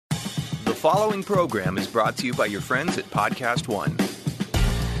following program is brought to you by your friends at Podcast One.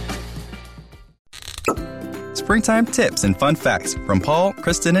 Springtime tips and fun facts from Paul,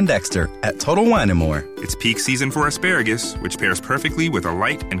 Kristen, and Dexter at Total Wine & More. It's peak season for asparagus, which pairs perfectly with a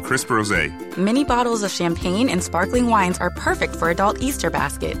light and crisp rosé. Mini bottles of champagne and sparkling wines are perfect for adult Easter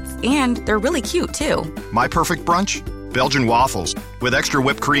baskets. And they're really cute, too. My perfect brunch? Belgian waffles with extra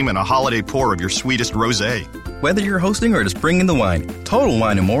whipped cream and a holiday pour of your sweetest rosé. Whether you're hosting or just bringing the wine, Total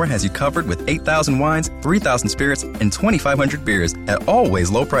Wine & More has you covered with 8,000 wines, 3,000 spirits, and 2,500 beers at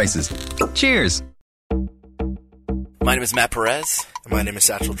always low prices. Cheers! My name is Matt Perez. And my name is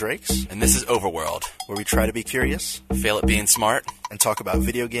Satchel Drakes. And this is Overworld, where we try to be curious, fail at being smart, and talk about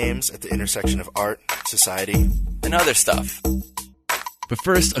video games at the intersection of art, society, and other stuff. But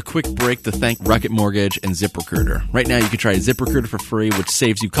first, a quick break to thank Rocket Mortgage and ZipRecruiter. Right now, you can try ZipRecruiter for free, which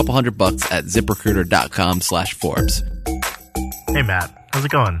saves you a couple $100 at ZipRecruiter.com/Forbes. Hey, Matt. How's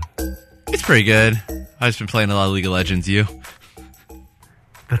it going? It's pretty good. I've just been playing a lot of League of Legends. You?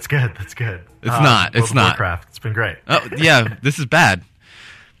 That's good. That's good. It's not. It's not. Warcraft. It's been great. Oh, yeah. This is bad.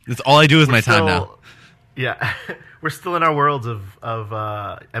 That's all I do with my time now. Yeah. We're still in our worlds of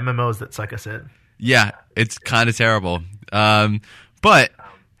MMOs that suck us in. Yeah. It's kind of terrible. But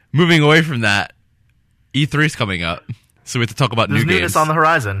moving away from that, E3 is coming up. So we have to talk about There's new games. Newness on the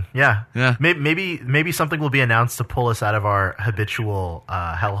horizon. Yeah. Yeah. Maybe something will be announced to pull us out of our habitual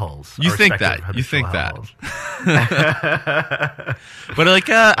hellholes. You think that? You think that? But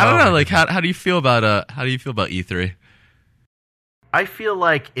like, I don't know. Like, how do you feel about E3? I feel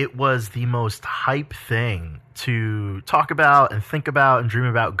like it was the most hype thing to talk about and think about and dream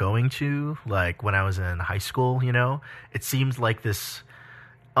about going to. Like when I was in high school, it seems like this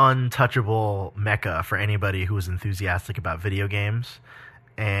untouchable mecca for anybody who was enthusiastic about video games.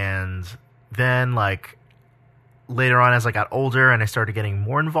 And then like later on, as I got older and I started getting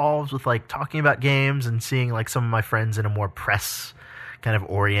more involved with like talking about games and seeing like some of my friends in a more press kind of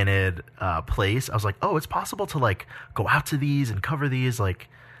oriented place, I was like, oh, it's possible to like go out to these and cover these. Like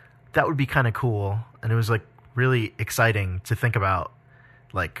that would be kind of cool. And it was like really exciting to think about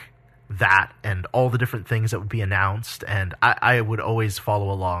like that and all the different things that would be announced, and I would always follow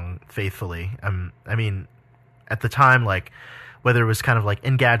along faithfully. I mean, at the time, like whether it was kind of like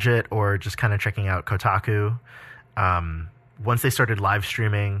Engadget or just kind of checking out Kotaku, once they started live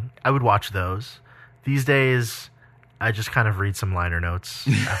streaming, I would watch those. These days, I just kind of read some liner notes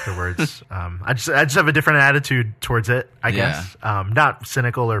afterwards. I just have a different attitude towards it, I guess. Not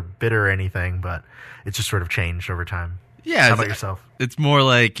cynical or bitter or anything, but it's just sort of changed over time. Yeah. How about yourself? It's more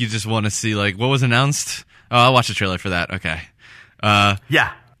like you just want to see like what was announced. Oh, I'll watch the trailer for that. Okay.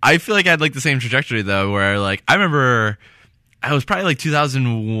 Yeah. I feel like I had like the same trajectory though, where like I remember I was probably like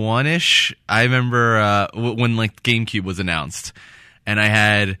 2001-ish. I remember when like GameCube was announced, and I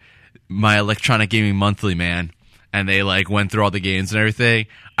had my Electronic Gaming Monthly, man, and they like went through all the games and everything.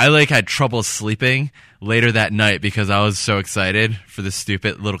 I like had trouble sleeping later that night because I was so excited for this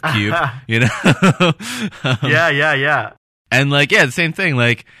stupid little cube, Yeah. And like, yeah, the same thing.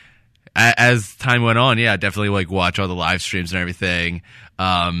 Like, as time went on, yeah, definitely like watch all the live streams and everything.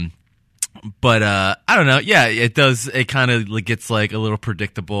 But I don't know. Yeah, it does. It kind of like gets like a little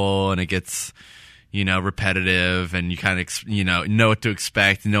predictable, and it gets repetitive, and you kind of know what to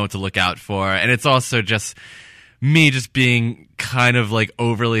expect, know what to look out for, and it's also just me just being kind of like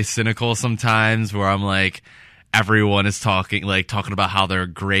overly cynical sometimes, where I'm like, everyone is talking about how they're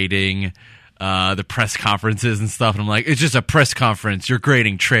grading the press conferences and stuff, and I'm like, it's just a press conference. You're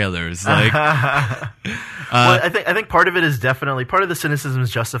grading trailers, like. Well, I think part of it is definitely part of the cynicism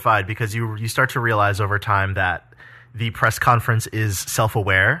is justified because you start to realize over time that the press conference is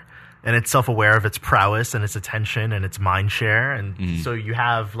self-aware, and it's self-aware of its prowess and its attention and its mind share, and so you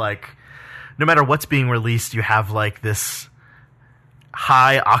have like, no matter what's being released, you have like this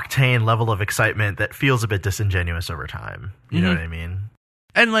high octane level of excitement that feels a bit disingenuous over time. You know what I mean?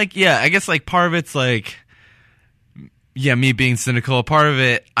 And like, yeah, I guess like part of it's like, yeah, me being cynical. Part of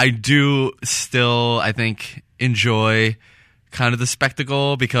it, I do still, I think, enjoy kind of the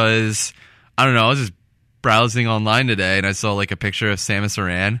spectacle because, I don't know, I was just browsing online today and I saw like a picture of Samus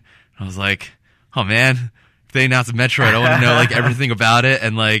Aran. I was like, oh man, if they announced Metroid, I want to know like everything about it.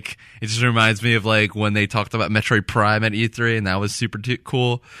 And like, it just reminds me of like when they talked about Metroid Prime at E3, and that was super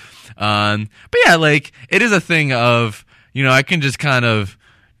cool. But yeah, like it is a thing of, I can just kind of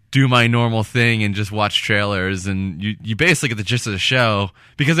do my normal thing and just watch trailers, and you basically get the gist of the show,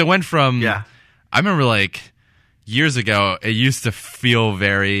 because it went from, I remember like years ago, it used to feel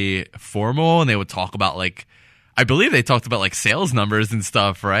very formal, and they would talk about like, I believe they talked about like sales numbers and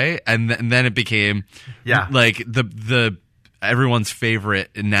stuff, right? And then it became like the everyone's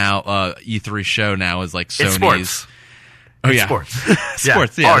favorite now E3 show now is like Sony's. It's sports. Oh It's yeah, sports.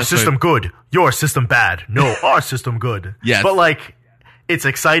 sports. Yeah, our that's system good, your system bad. No, our system good. Yeah. But like, it's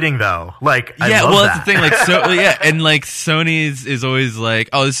exciting though. Like, I yeah, love well, that. that's the thing. Like, so yeah, and like Sony's is always like,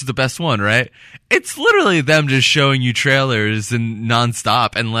 oh, this is the best one, right? It's literally them just showing you trailers and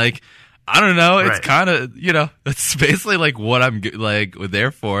nonstop, and like, I don't know, it's Right. kind of, you know, that's basically like what I'm like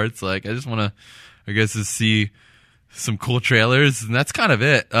there for. It's like I just want to, I guess, just see some cool trailers, and that's kind of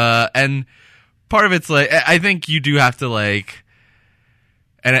it. And part of it's like, I think you do have to like,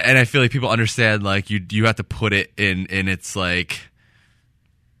 and I feel like people understand like you have to put it in its like,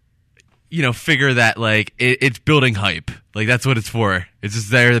 you know, figure that like it's building hype. Like that's what it's for. It's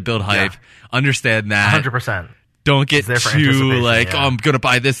just there to build hype. Yeah. Understand that. 100%. Don't get It's there for too anticipation, like, yeah. oh, I'm gonna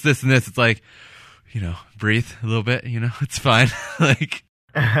buy this, and this. It's like, you know, breathe a little bit. You know, it's fine. Like,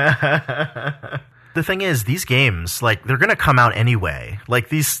 The thing is, these games, like, they're going to come out anyway. Like,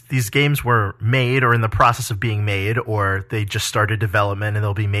 these games were made or in the process of being made, or they just started development and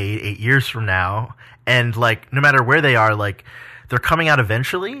they'll be made 8 years from now. And, like, no matter where they are, like, they're coming out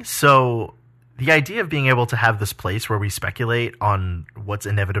eventually. So the idea of being able to have this place where we speculate on what's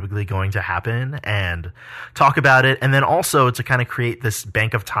inevitably going to happen and talk about it, and then also to kind of create this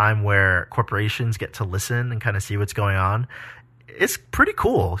bank of time where corporations get to listen and kind of see what's going on, it's pretty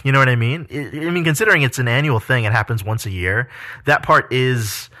cool. You know what I mean? I mean, considering it's an annual thing, it happens once a year. That part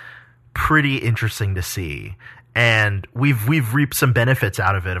is pretty interesting to see. And we've reaped some benefits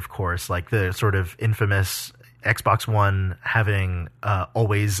out of it, of course, like the sort of infamous Xbox One having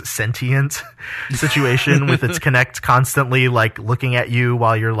always sentient situation with its Kinect constantly like looking at you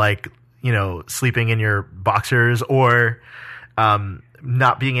while you're like, you know, sleeping in your boxers, or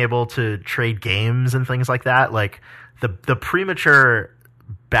not being able to trade games and things like that. Like the premature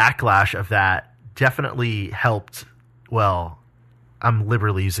backlash of that definitely helped. Well, I'm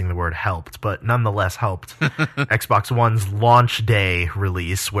liberally using the word helped, but nonetheless helped Xbox One's launch day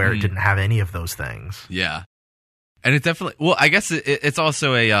release where it didn't have any of those things. yeah. And it definitely, well, I guess it's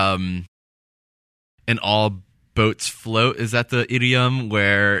also a an all boats float. Is that the idiom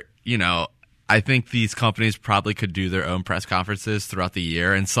where, you know, I think these companies probably could do their own press conferences throughout the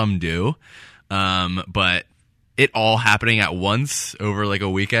year, and some do. But it all happening at once over like a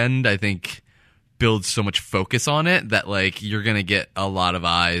weekend, I think builds so much focus on it that like you're going to get a lot of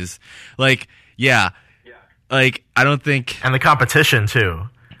eyes. Like, yeah. Like, I don't think. And the competition too.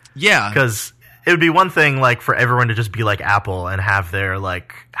 Yeah. Because it would be one thing like for everyone to just be like Apple and have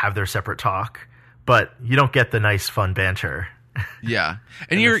their separate talk, but you don't get the nice fun banter. Yeah.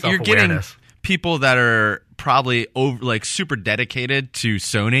 And the you're getting self-awareness. people that are probably like super dedicated to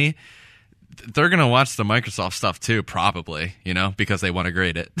Sony. They're going to watch the Microsoft stuff too, probably, you know, because they want to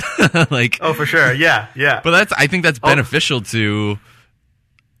grade it. Like, Oh, for sure. Yeah. Yeah. but I think that's beneficial to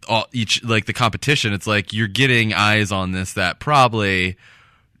each, like the competition. It's like you're getting eyes on this that probably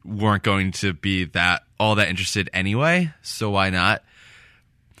weren't going to be all that interested anyway, so why not?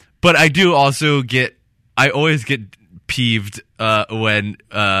 But I do also I always get peeved when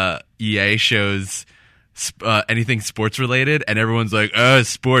EA shows anything sports related, and everyone's like, "Oh,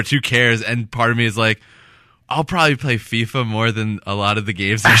 sports, who cares?" And part of me is like, I'll probably play FIFA more than a lot of the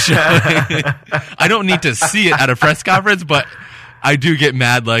games they're showing. I don't need to see it at a press conference, but I do get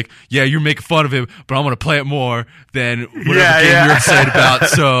mad, like, yeah, you're making fun of him, but I'm going to play it more than whatever game you're excited about,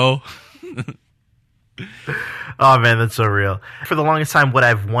 so. Oh, man, that's so real. For the longest time, what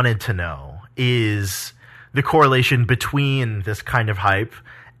I've wanted to know is the correlation between this kind of hype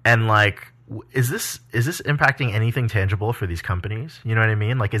and, like, is this impacting anything tangible for these companies? You know what I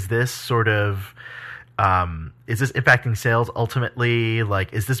mean? Like, is this sort of... is this impacting sales ultimately?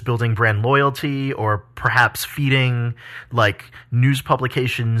 Like, is this building brand loyalty, or perhaps feeding like news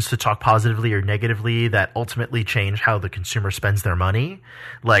publications to talk positively or negatively that ultimately change how the consumer spends their money?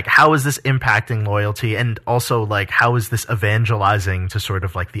 Like, how is this impacting loyalty? And also, like, how is this evangelizing to sort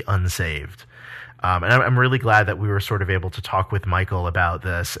of like the unsaved? And I'm really glad that we were sort of able to talk with Michael about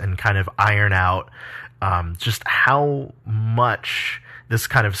this and kind of iron out just how much this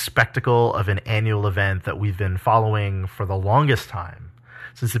kind of spectacle of an annual event that we've been following for the longest time,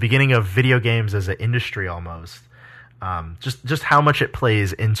 since the beginning of video games as an industry almost, just how much it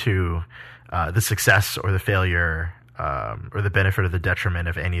plays into the success or the failure or the benefit or the detriment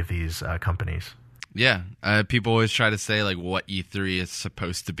of any of these companies. Yeah. People always try to say like what E3 is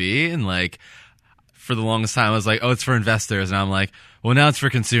supposed to be, and like for the longest time I was like, oh, it's for investors, and I'm like, well, now it's for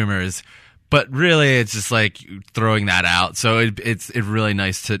consumers. But really, it's just like throwing that out. So it's really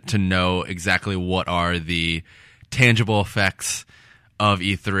nice to know exactly what are the tangible effects of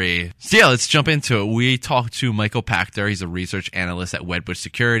E3. So yeah, let's jump into it. We talked to Michael Pachter. He's a research analyst at Wedbush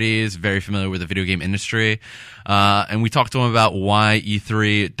Securities, very familiar with the video game industry. And we talked to him about why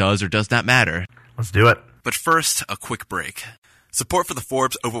E3 does or does not matter. Let's do it. But first, a quick break. Support for the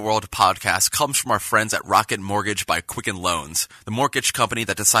Forbes Overworld podcast comes from our friends at Rocket Mortgage by Quicken Loans, the mortgage company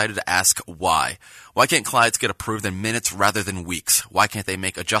that decided to ask why. Why can't clients get approved in minutes rather than weeks? Why can't they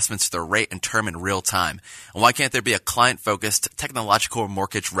make adjustments to their rate and term in real time? And why can't there be a client-focused technological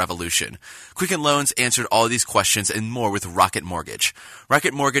mortgage revolution? Quicken Loans answered all of these questions and more with Rocket Mortgage.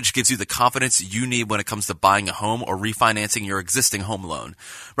 Rocket Mortgage gives you the confidence you need when it comes to buying a home or refinancing your existing home loan.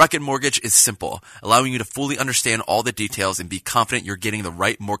 Rocket Mortgage is simple, allowing you to fully understand all the details and be confident you're getting the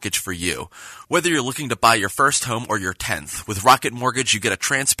right mortgage for you. Whether you're looking to buy your first home or your 10th, with Rocket Mortgage you get a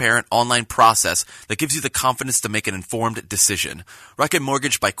transparent online process that gives you the confidence to make an informed decision. Rocket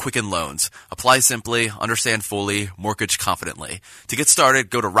Mortgage by Quicken Loans. Apply simply, understand fully, mortgage confidently. To get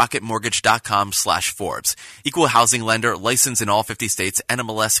started, go to rocketmortgage.com/Forbes. Equal housing lender, licensed in all 50 states,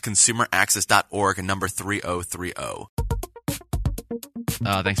 NMLS consumeraccess.org, number 3030.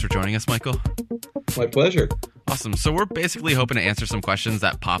 Thanks for joining us, Michael. My pleasure. Awesome. So we're basically hoping to answer some questions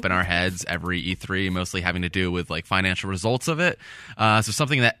that pop in our heads every E3, mostly having to do with like financial results of it. So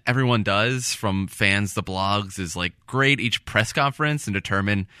something that everyone does, from fans to blogs, is like grade each press conference and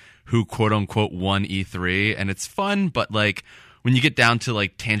determine who quote unquote won E3. And it's fun, but like when you get down to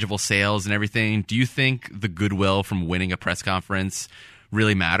like tangible sales and everything, do you think the goodwill from winning a press conference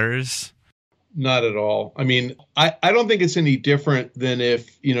really matters? Not at all. I mean, I don't think it's any different than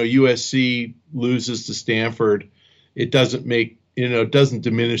if, USC loses to Stanford. It doesn't make, it doesn't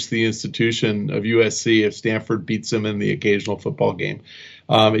diminish the institution of USC if Stanford beats them in the occasional football game.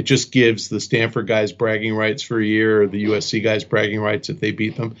 It just gives the Stanford guys bragging rights for a year, or the USC guys bragging rights if they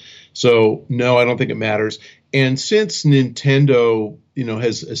beat them. So, no, I don't think it matters. And since Nintendo,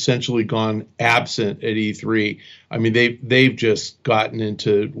 has essentially gone absent at E3, I mean, they've just gotten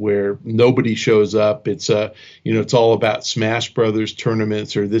into where nobody shows up. It's it's all about Smash Brothers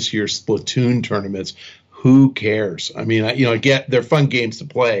tournaments or this year's Splatoon tournaments. Who cares? I mean, I get they're fun games to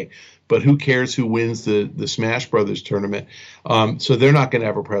play, but who cares who wins the Smash Brothers tournament? So they're not going to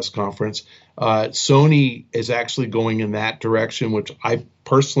have a press conference. Sony is actually going in that direction, which I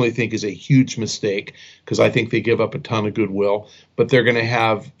personally think is a huge mistake because I think they give up a ton of goodwill. But they're going to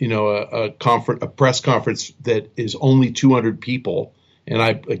have a press conference that is only 200 people. And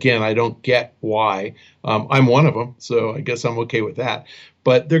I don't get why. I'm one of them, so I guess I'm okay with that.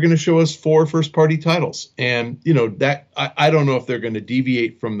 But they're going to show us 4 first-party titles. And, that I don't know if they're going to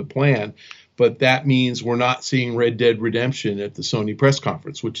deviate from the plan, but that means we're not seeing Red Dead Redemption at the Sony press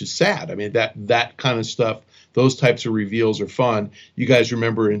conference, which is sad. I mean, that kind of stuff, those types of reveals are fun. You guys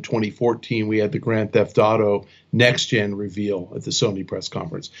remember in 2014, we had the Grand Theft Auto next-gen reveal at the Sony press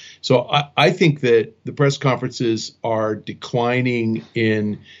conference. So I think that the press conferences are declining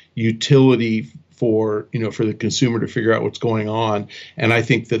in utility for the consumer to figure out what's going on. And I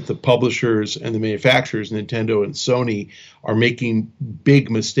think that the publishers and the manufacturers, Nintendo and Sony, are making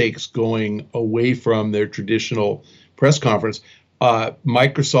big mistakes going away from their traditional press conference.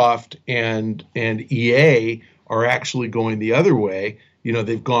 Microsoft and EA are actually going the other way.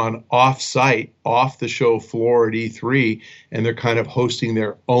 They've gone off-site, off the show floor at E3, and they're kind of hosting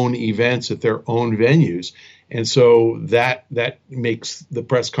their own events at their own venues. And so that makes the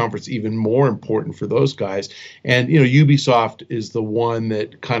press conference even more important for those guys. And, Ubisoft is the one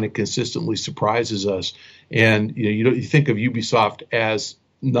that kind of consistently surprises us. And, you think of Ubisoft as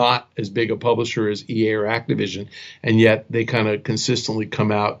not as big a publisher as EA or Activision, and yet they kind of consistently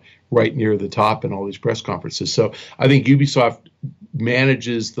come out right near the top in all these press conferences. So I think Ubisoft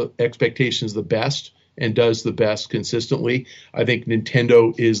manages the expectations the best and does the best consistently. I think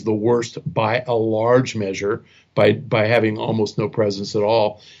Nintendo is the worst by a large measure by having almost no presence at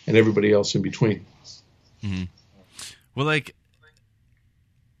all, and everybody else in between. Mm-hmm. Well,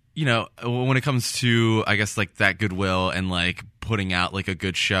 when it comes to, I guess, like that goodwill and like putting out like a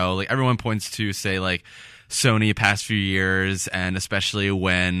good show, like everyone points to, say, like Sony past few years, and especially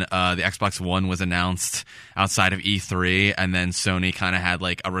when the Xbox One was announced outside of E3, and then Sony kind of had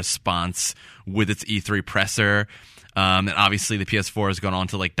like a response with its E3 presser. And obviously the PS4 has gone on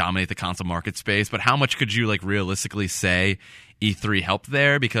to like dominate the console market space, but how much could you like realistically say E3 helped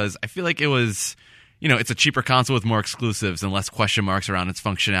there? Because I feel like it was, it's a cheaper console with more exclusives and less question marks around its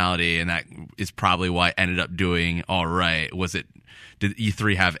functionality, and that is probably why it ended up doing all right. Did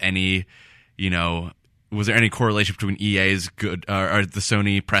E3 have any, was there any correlation between EA's good or the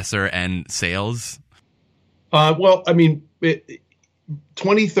Sony presser and sales? Well, I mean,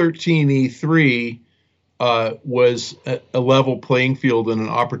 2013 E3 was a level playing field and an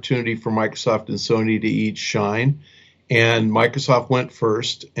opportunity for Microsoft and Sony to each shine. And Microsoft went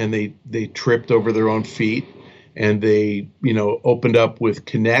first, and they tripped over their own feet, and they opened up with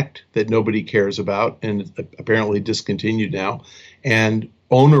Kinect that nobody cares about and apparently discontinued now, and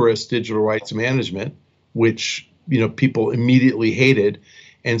onerous digital rights management, which people immediately hated,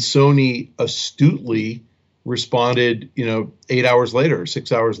 and Sony astutely responded 8 hours later,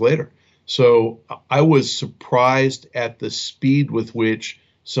 6 hours later. So I was surprised at the speed with which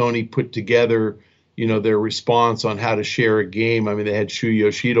Sony put together, their response on how to share a game. I mean, they had Shu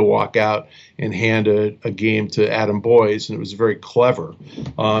Yoshida walk out and hand a game to Adam Boyes, and it was very clever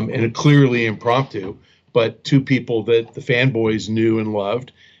and clearly impromptu, but two people that the fanboys knew and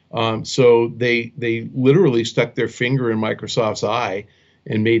loved. So they literally stuck their finger in Microsoft's eye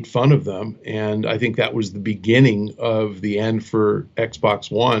and made fun of them. And I think that was the beginning of the end for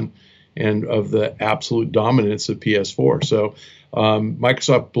Xbox One and of the absolute dominance of PS4. So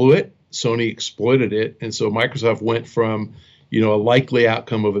Microsoft blew it, Sony exploited it, and so Microsoft went from a likely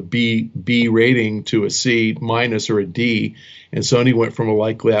outcome of a B rating to a C minus or a D, and Sony went from a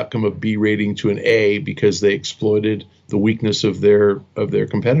likely outcome of B rating to an A because they exploited the weakness of their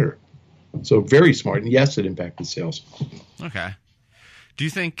competitor. So very smart, and yes, it impacted sales. Okay. Do you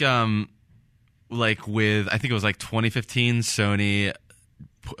think I think it was 2015, Sony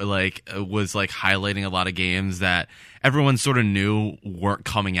was highlighting a lot of games that everyone sort of knew weren't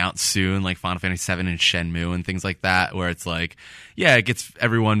coming out soon, like Final Fantasy VII and Shenmue and things like that, where it's it gets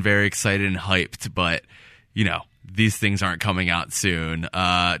everyone very excited and hyped, but these things aren't coming out soon.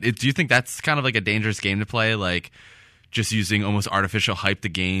 Do you think that's kind of a dangerous game to play, just using almost artificial hype to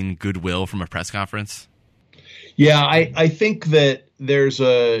gain goodwill from a press conference? Yeah, I think that there's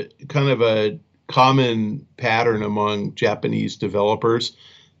a kind of a common pattern among Japanese developers,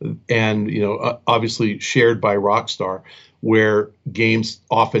 and obviously shared by Rockstar, where games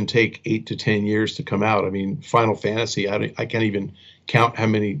often take 8 to 10 years to come out. I mean, Final Fantasy, I can't even count how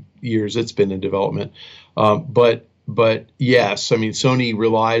many years it's been in development. But yes, I mean, Sony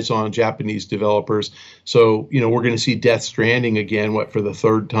relies on Japanese developers. So we're going to see Death Stranding again, for the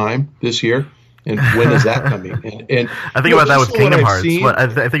third time this year. And when is that coming? And I think about that with Kingdom Hearts.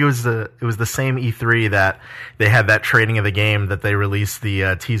 I think it was the same E3 that they had that training of the game that they released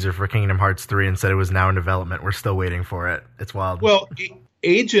the teaser for Kingdom Hearts 3 and said it was now in development. We're still waiting for it. It's wild. Well,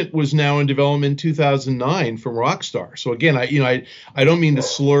 Agent was now in development in 2009 from Rockstar. So again, I don't mean to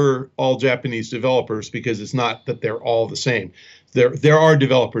slur all Japanese developers, because it's not that they're all the same. There are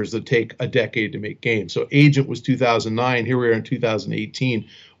developers that take a decade to make games. So Agent was 2009. Here we are in 2018.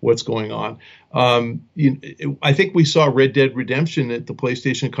 What's going on? I think we saw Red Dead Redemption at the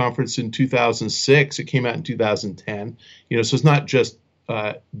PlayStation conference in 2006. It came out in 2010. So it's not just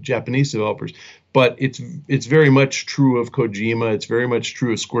Japanese developers, but it's very much true of Kojima. It's very much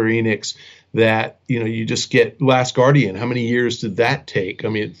true of Square Enix that you just get Last Guardian. How many years did that take? I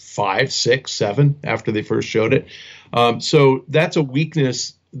mean, 5, 6, 7 after they first showed it. So that's a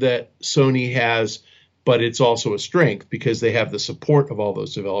weakness that Sony has, but it's also a strength because they have the support of all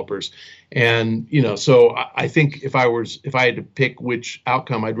those developers. And, so I think if I had to pick which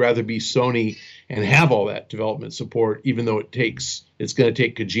outcome, I'd rather be Sony and have all that development support, even though it's going to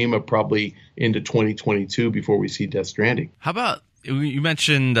take Kojima probably into 2022 before we see Death Stranding. How about, you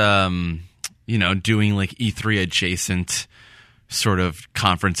mentioned, doing E3 adjacent sort of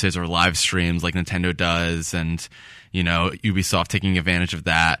conferences or live streams like Nintendo does, and, Ubisoft taking advantage of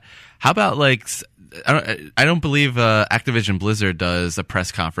that. How about I don't believe Activision Blizzard does a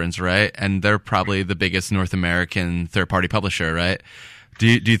press conference, right? And they're probably the biggest North American third-party publisher, right? Do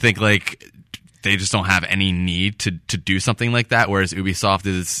you think they just don't have any need to do something like that? Whereas Ubisoft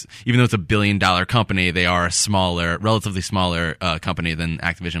is, even though it's $1 billion company, they are a relatively smaller company than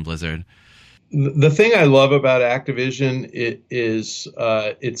Activision Blizzard. The thing I love about Activision is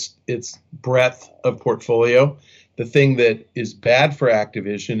its breadth of portfolio. The thing that is bad for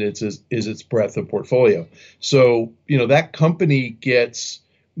Activision is its breadth of portfolio. So, that company gets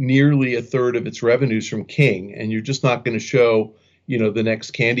nearly a third of its revenues from King, and you're just not going to show, the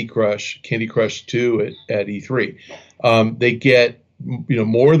next Candy Crush 2 at E3. They get,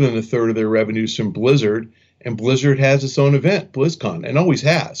 more than a third of their revenues from Blizzard, and Blizzard has its own event, BlizzCon, and always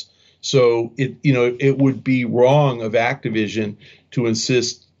has. So it would be wrong of Activision to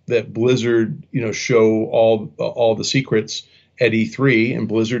insist that Blizzard, show all the secrets at E3, and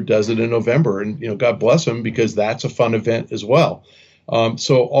Blizzard does it in November, and God bless them, because that's a fun event as well.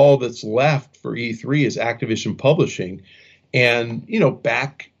 So all that's left for E3 is Activision Publishing, and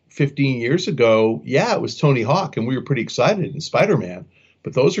back 15 years ago, it was Tony Hawk, and we were pretty excited in Spider-Man,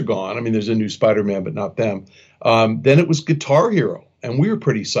 but those are gone. I mean, there's a new Spider-Man, but not them. Then it was Guitar Hero, and we were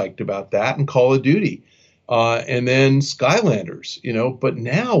pretty psyched about that, and Call of Duty. And then Skylanders, but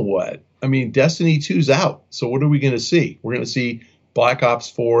now what? I mean, Destiny 2's out. So what are we going to see? We're going to see Black Ops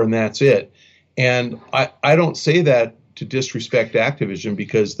 4 and that's it. And I don't say that to disrespect Activision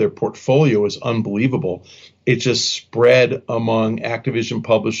because their portfolio is unbelievable. It just spread among Activision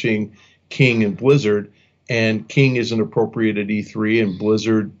Publishing, King, and Blizzard. And King isn't appropriate at E3 and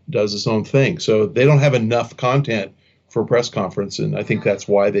Blizzard does its own thing. So they don't have enough content for a press conference. And I think that's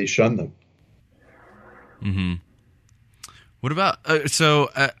why they shun them. Mm-hmm. What about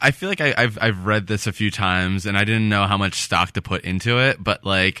I feel like I've read this a few times and I didn't know how much stock to put into it, but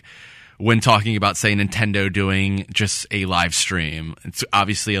like when talking about, say, Nintendo doing just a live stream, it's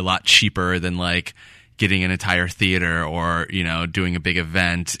obviously a lot cheaper than like getting an entire theater or doing a big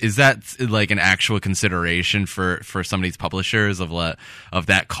event. Is that like an actual consideration for some of these publishers of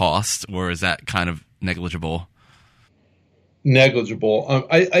that cost, or is that kind of negligible? Negligible.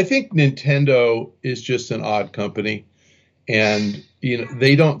 I think Nintendo is just an odd company, and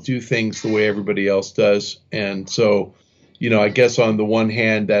they don't do things the way everybody else does, and so I guess on the one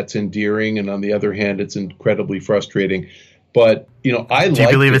hand that's endearing, and on the other hand it's incredibly frustrating. But I do you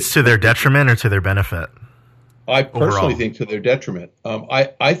believe it's to their detriment or to their benefit? I personally think to their detriment.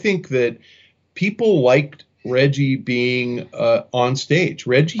 I think that people liked Reggie being on stage.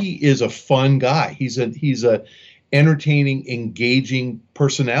 Reggie is a fun guy. He's a entertaining, engaging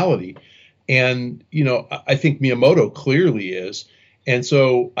personality. And, I think Miyamoto clearly is. And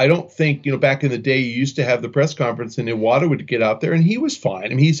so I don't think, back in the day, you used to have the press conference and Iwata would get out there and he was fine. I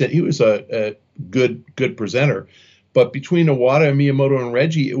mean, he was a good presenter. But between Iwata and Miyamoto and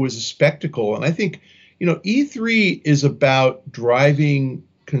Reggie, it was a spectacle. And I think, E3 is about driving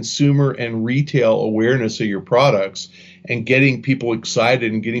consumer and retail awareness of your products and getting people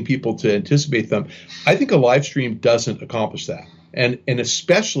excited and getting people to anticipate them. I think a live stream doesn't accomplish that. And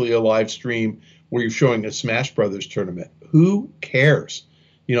especially a live stream where you're showing a Smash Brothers tournament. Who cares?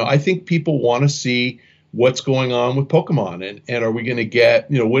 I think people want to see what's going on with Pokemon and are we going to get,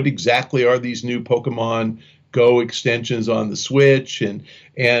 what exactly are these new Pokemon Go extensions on the Switch and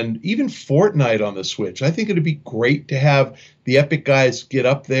even Fortnite on the Switch. I think it'd be great to have the Epic guys get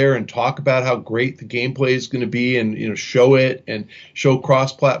up there and talk about how great the gameplay is going to be and show it and show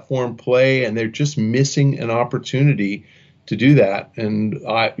cross-platform play, and they're just missing an opportunity to do that. And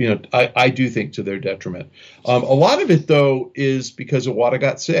I do think to their detriment. A lot of it though is because Iwata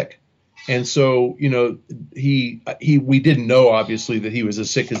got sick. And so, we didn't know obviously that he was as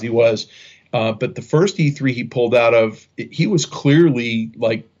sick as he was. But the first E3 he pulled out of, he was clearly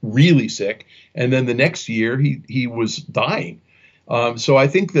like really sick. And then the next year he was dying. So I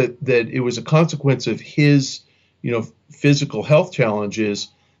think that it was a consequence of his, physical health challenges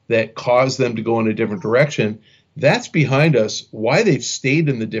that caused them to go in a different direction. That's behind us. Why they've stayed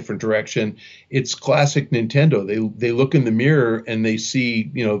in the different direction, it's classic Nintendo. They look in the mirror and they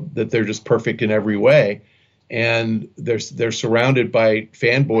see, that they're just perfect in every way. And they're surrounded by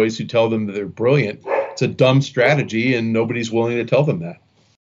fanboys who tell them that they're brilliant. It's a dumb strategy, and nobody's willing to tell them that.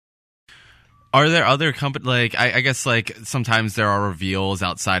 Are there other companies, like, I guess, like, sometimes there are reveals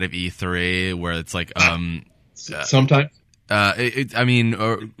outside of E3 where it's like, sometimes?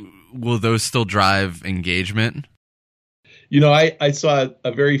 Will those still drive engagement? I saw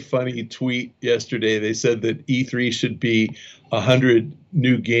a very funny tweet yesterday. They said that E3 should be 100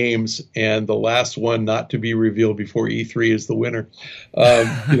 new games, and the last one not to be revealed before E3 is the winner.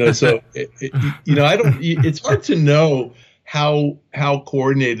 So it's hard to know how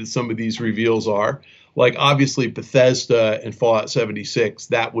coordinated some of these reveals are. Like obviously Bethesda and Fallout 76,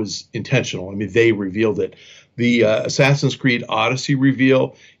 that was intentional. I mean, they revealed it. The Assassin's Creed Odyssey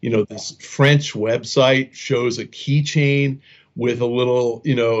reveal, this French website shows a keychain with a little,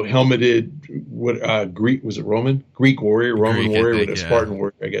 helmeted, Greek, was it Roman? Greek warrior, Roman warrior, with a Spartan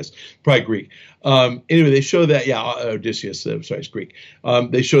warrior, I guess. Probably Greek. Anyway, they show that, Odysseus, it's Greek.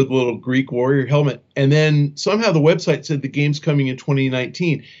 They showed the little Greek warrior helmet. And then somehow the website said the game's coming in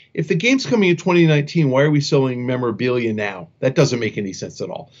 2019. If the game's coming in 2019, why are we selling memorabilia now? That doesn't make any sense at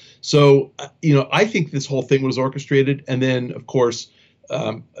all. So, I think this whole thing was orchestrated. And then, of course,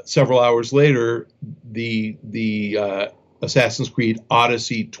 several hours later, the Assassin's Creed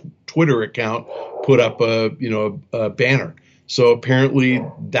Odyssey Twitter account put up a banner. So apparently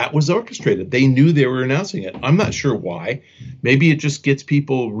that was orchestrated. They knew they were announcing it. I'm not sure why. Maybe it just gets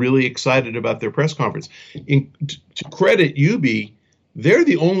people really excited about their press conference. To credit Ubi, they're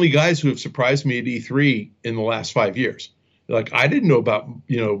the only guys who have surprised me at E3 in the last 5 years. Like I didn't know about,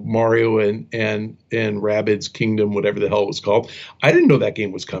 Mario and Rabbids Kingdom, whatever the hell it was called. I didn't know that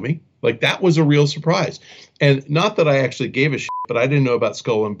game was coming. Like that was a real surprise. And not that I actually gave a shit, but I didn't know about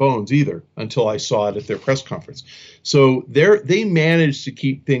Skull and Bones either until I saw it at their press conference. So they managed to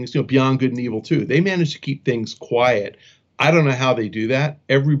keep things, Beyond Good and Evil 2. They managed to keep things quiet. I don't know how they do that.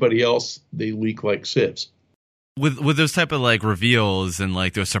 Everybody else, they leak like sieves. With those type of like reveals and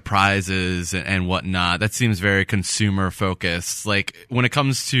like those surprises and whatnot, that seems very consumer focused. Like when it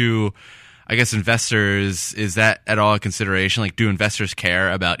comes to, I guess, investors, is that at all a consideration? Like, do investors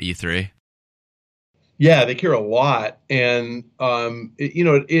care about E3? Yeah, they care a lot. And,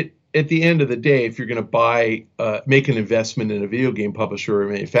 at the end of the day, if you're going to make an investment in a video game publisher or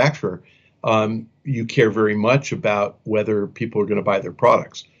manufacturer, you care very much about whether people are going to buy their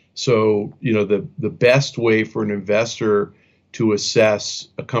products. So, the best way for an investor to assess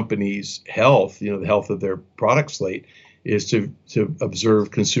a company's health, the health of their product slate, is to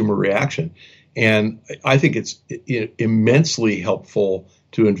observe consumer reaction. And I think it's immensely helpful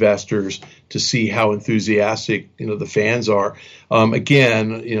to investors to see how enthusiastic, the fans are.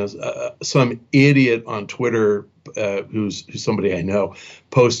 Again, some idiot on Twitter, who's somebody I know,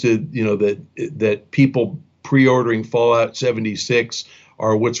 posted, that people pre-ordering Fallout 76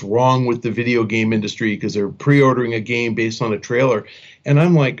 are what's wrong with the video game industry because they're pre-ordering a game based on a trailer. And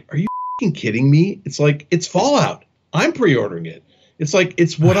I'm like, are you f***ing kidding me? It's like, it's Fallout. I'm pre-ordering it. It's like,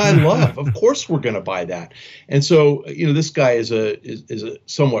 it's what I love. Of course we're going to buy that. And so, this guy is a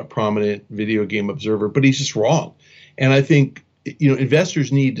somewhat prominent video game observer, but he's just wrong. And I think,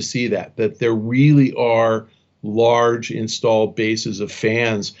 investors need to see that there really are large installed bases of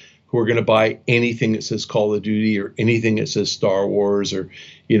fans who are going to buy anything that says Call of Duty or anything that says Star Wars or,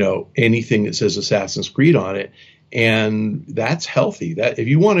 anything that says Assassin's Creed on it. And that's healthy. That if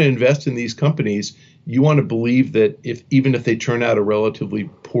you want to invest in these companies, you want to believe that even if they turn out a relatively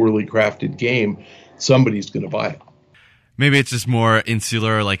poorly crafted game, somebody's going to buy it. Maybe it's just more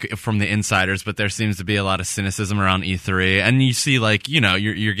insular, like from the insiders, but there seems to be a lot of cynicism around E3. And you see, like,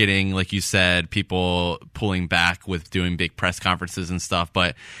 you're getting, like you said, people pulling back with doing big press conferences and stuff.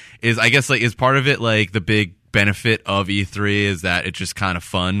 But is part of it like the big benefit of E3 is that it's just kind of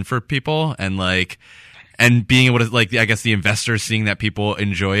fun for people and being able to, like, I guess the investors seeing that people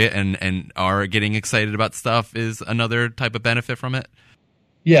enjoy it and are getting excited about stuff is another type of benefit from it?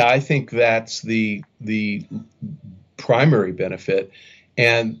 Yeah, I think that's the primary benefit.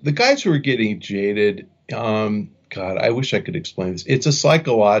 And the guys who are getting jaded, God, I wish I could explain this. It's a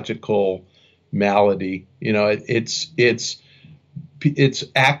psychological malady. It's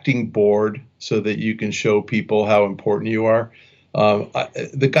acting bored so that you can show people how important you are.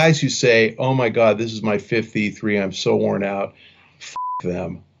 The guys who say, "Oh my God, this is my 5th E3, I'm so worn out," f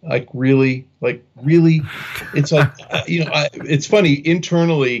them. Like really? It's like, it's funny.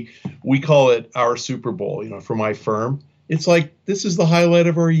 Internally, we call it our Super Bowl, for my firm. It's like, this is the highlight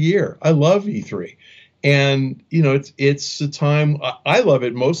of our year. I love E3. And, it's a time, I love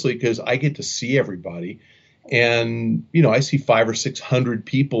it mostly because I get to see everybody. And, I see 500 or 600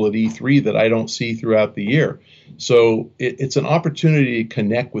 people at E3 that I don't see throughout the year. So it's an opportunity to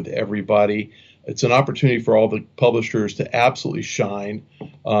connect with everybody. It's an opportunity for all the publishers to absolutely shine.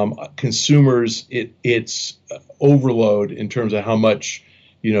 Consumers, it's overload in terms of how much,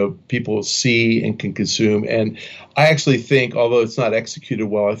 people see and can consume. And I actually think, although it's not executed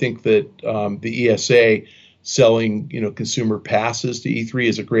well, I think that the ESA selling, consumer passes to E3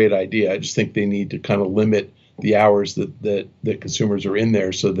 is a great idea. I just think they need to kind of limit the hours that consumers are in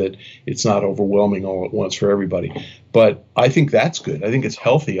there so that it's not overwhelming all at once for everybody. But I think that's good. I think it's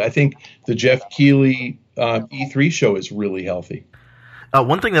healthy. I think the Jeff Keighley E3 show is really healthy.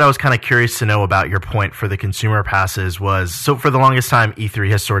 One thing that I was kind of curious to know about your point for the consumer passes was, so for the longest time, E3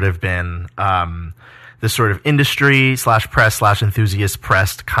 has sort of been this sort of industry / press / enthusiast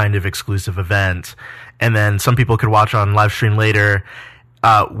pressed kind of exclusive event. And then some people could watch on live stream later.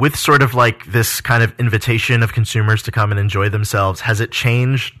 With sort of like this kind of invitation of consumers to come and enjoy themselves, has it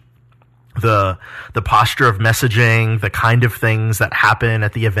changed the posture of messaging, the kind of things that happen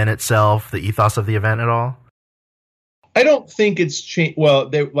at the event itself, the ethos of the event at all? I don't think it's changed.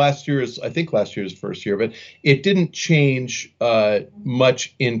 Well, last year is the first year, but it didn't change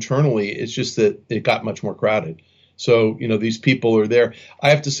much internally. It's just that it got much more crowded. So, these people are there.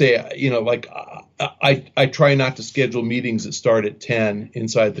 I have to say, like I try not to schedule meetings that start at 10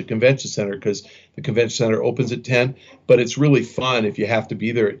 inside the convention center because the convention center opens at 10. But it's really fun if you have to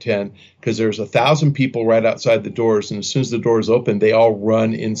be there at 10 because there's 1,000 people right outside the doors. And as soon as the doors open, they all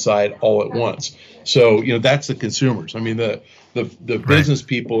run inside all at once. So, that's the consumers. I mean, the business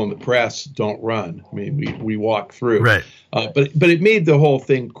people and the press don't run. I mean, we walk through. Right. But it made the whole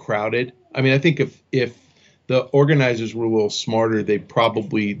thing crowded. I mean, I think if the organizers were a little smarter, they'd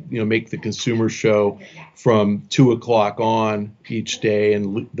probably, make the consumer show from 2:00 on each day.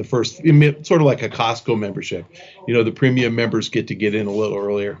 And the first, sort of like a Costco membership, the premium members get in a little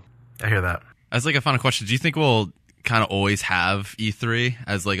earlier. I hear that. As like a final question, do you think we'll kind of always have E3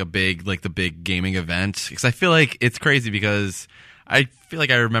 as like the big gaming event? Because I feel like it's crazy because I feel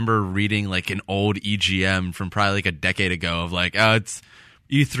like I remember reading like an old EGM from probably like a decade ago of like, it's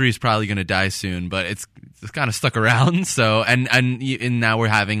E3 is probably going to die soon, but it's kind of stuck around. So, and now we're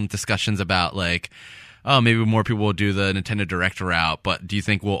having discussions about like, oh, maybe more people will do the Nintendo Direct route. But do you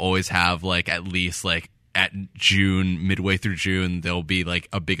think we'll always have like at least like at June, midway through June, there'll be like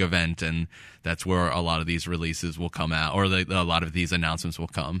a big event, and that's where a lot of these releases will come out, or a lot of these announcements will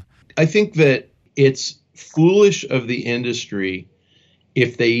come? I think that it's foolish of the industry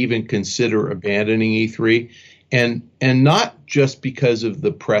if they even consider abandoning E3. And not just because of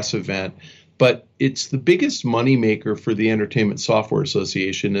the press event, but it's the biggest moneymaker for the Entertainment Software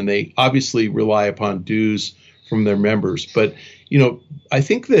Association, and they obviously rely upon dues from their members. But, I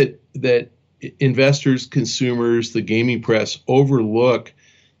think that investors, consumers, the gaming press overlook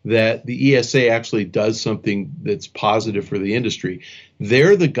that the ESA actually does something that's positive for the industry.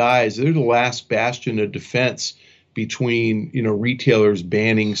 They're the last bastion of defense between retailers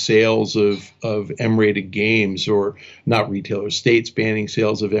banning sales of M-rated games, or not retailers, states banning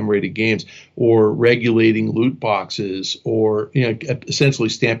sales of M-rated games, or regulating loot boxes, or essentially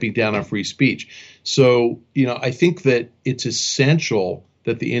stamping down on free speech. So I think that it's essential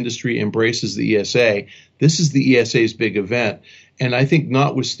that the industry embraces the ESA. This is the ESA's big event. And I think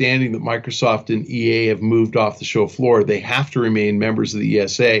notwithstanding that Microsoft and EA have moved off the show floor, they have to remain members of the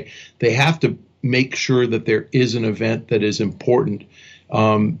ESA. They have to make sure that there is an event that is important,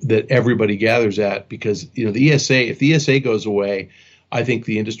 that everybody gathers at, because the ESA, if the ESA goes away, I think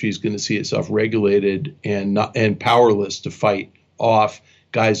the industry is going to see itself regulated and powerless to fight off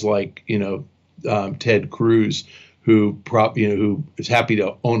guys like Ted Cruz, who is happy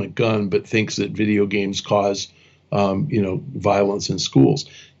to own a gun but thinks that video games cause violence in schools.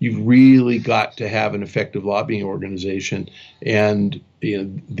 You've really got to have an effective lobbying organization. And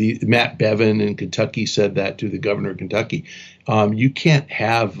Matt Bevin in Kentucky said that to the governor of Kentucky. You can't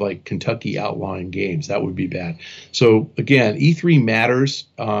have like Kentucky outlawing games. That would be bad. So again, E3 matters.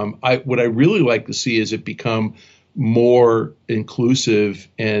 What I really like to see is it become more inclusive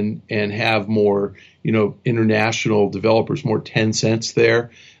and have more international developers, more Tencents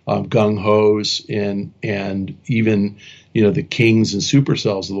there, Gung Ho's and even the Kings and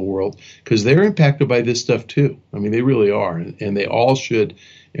Supercells of the world, because they're impacted by this stuff too. I mean, they really are, and they all should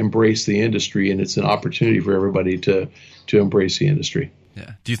embrace the industry, and it's an opportunity for everybody to embrace the industry.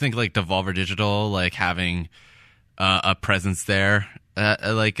 Yeah. Do you think like Devolver Digital, like having a presence there,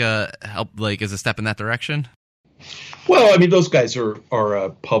 help, like, is a step in that direction? Well, I mean, those guys are a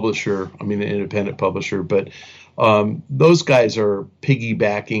publisher. I mean, an independent publisher, but those guys are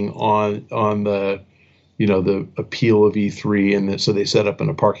piggybacking on the the appeal of E3, and so they set up in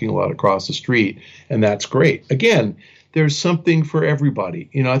a parking lot across the street, and that's great. Again, there's something for everybody.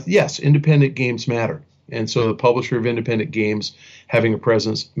 Yes, independent games matter, and so the publisher of independent games having a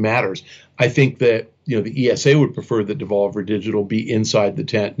presence matters. I think that the ESA would prefer that Devolver Digital be inside the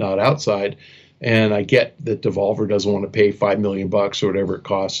tent, not outside. And I get that Devolver doesn't want to pay $5 million or whatever it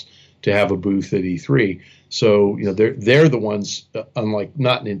costs to have a booth at E3. So they're the ones, unlike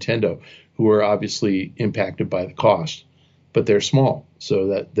not Nintendo, who are obviously impacted by the cost, but they're small.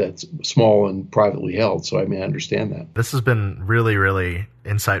 So that's small and privately held. So I may understand that. This has been really, really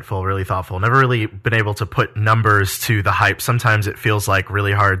insightful, really thoughtful. Never really been able to put numbers to the hype. Sometimes it feels like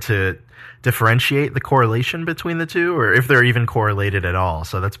really hard to differentiate the correlation between the two, or if they're even correlated at all.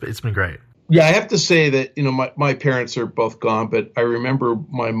 So it's been great. Yeah, I have to say that, my parents are both gone, but I remember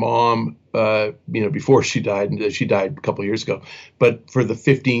my mom, before she died a couple of years ago, but for the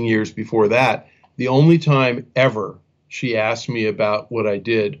 15 years before that, the only time ever she asked me about what I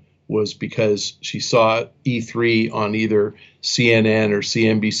did was because she saw E3 on either CNN or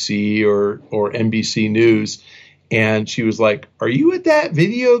CNBC or NBC News. And she was like, "Are you at that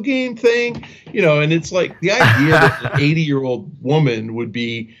video game thing?" And it's like the idea that an 80-year-old woman would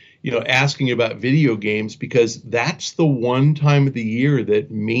be, asking about video games, because that's the one time of the year that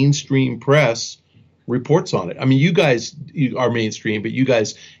mainstream press reports on it. I mean, you guys are mainstream, but you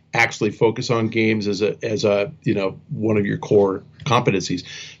guys actually focus on games as a one of your core competencies.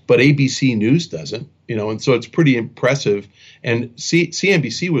 But ABC News doesn't, and so it's pretty impressive. And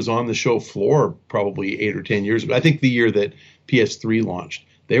CNBC was on the show floor probably 8 or 10 years ago. I think the year that PS3 launched,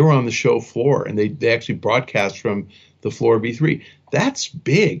 they were on the show floor, and they actually broadcast from the floor of E3. That's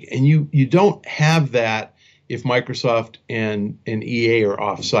big, and you don't have that if Microsoft and EA are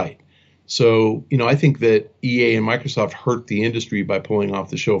off-site. So, I think that EA and Microsoft hurt the industry by pulling off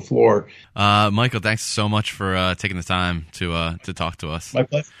the show floor. Michael, thanks so much for taking the time to talk to us. My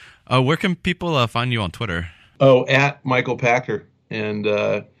pleasure. Where can people find you on Twitter? Oh, at Michael Packer. And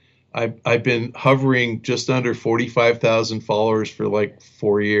I've been hovering just under 45,000 followers for like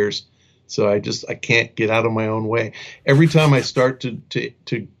 4 years. So I can't get out of my own way. Every time I start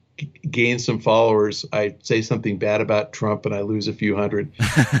to gain some followers, I say something bad about Trump and I lose a few hundred.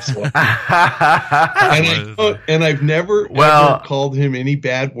 So, and I've never ever called him any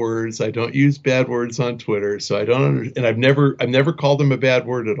bad words. I don't use bad words on Twitter, so I don't. And I've never called him a bad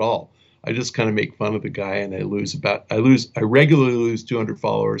word at all. I just kind of make fun of the guy, and I regularly lose 200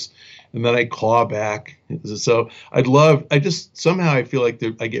 followers, and then I claw back. So I feel like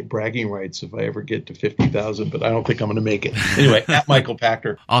I get bragging rights if I ever get to 50,000, but I don't think I'm going to make it. Anyway, at Michael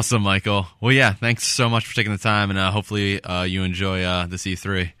Packer. Awesome, Michael. Well, yeah, thanks so much for taking the time, and hopefully you enjoy this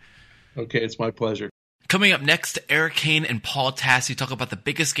E3. Okay, it's my pleasure. Coming up next, Eric Kane and Paul Tassi talk about the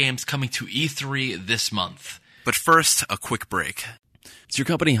biggest games coming to E3 this month. But first, a quick break. Is your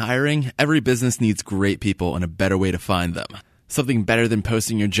company hiring? Every business needs great people and a better way to find them. Something better than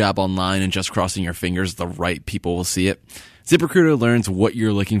posting your job online and just crossing your fingers the right people will see it. ZipRecruiter learns what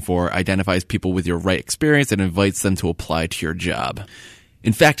you're looking for, identifies people with your right experience, and invites them to apply to your job.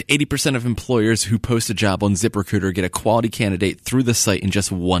 In fact, 80% of employers who post a job on ZipRecruiter get a quality candidate through the site in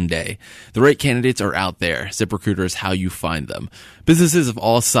just one day. The right candidates are out there. ZipRecruiter is how you find them. Businesses of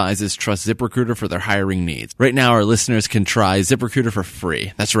all sizes trust ZipRecruiter for their hiring needs. Right now, our listeners can try ZipRecruiter for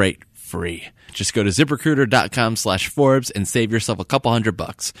free. That's right, free. Just go to ZipRecruiter.com/Forbes and save yourself a couple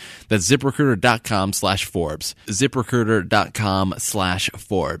 $100. That's ZipRecruiter.com/Forbes.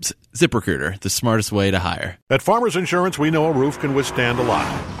 ZipRecruiter.com/Forbes. ZipRecruiter, the smartest way to hire. At Farmers Insurance, we know a roof can withstand a lot.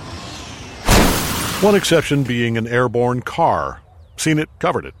 One exception being an airborne car. Seen it,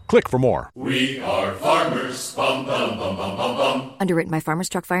 covered it. Click for more. We are farmers. Bum, bum, bum, bum, bum, bum. Underwritten by Farmers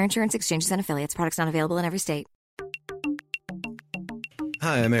Truck Fire Insurance Exchanges and Affiliates. Products not available in every state.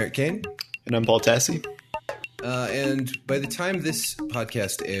 Hi, I'm Eric Kane. And I'm Paul Tassi. And by the time this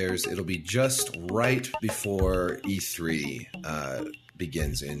podcast airs, it'll be just right before E3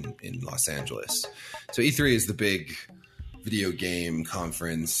 begins in Los Angeles. So E3 is the big video game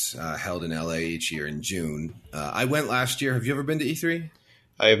conference held in LA each year in June. I went last year. Have you ever been to E3?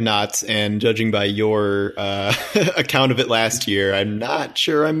 I have not, and judging by your account of it last year, I'm not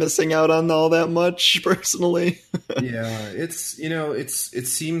sure I'm missing out on all that much personally. Yeah, it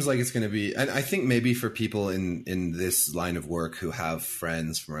seems like it's going to be, and I think maybe for people in this line of work who have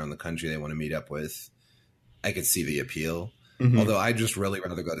friends from around the country they want to meet up with, I could see the appeal. Mm-hmm. Although I'd just really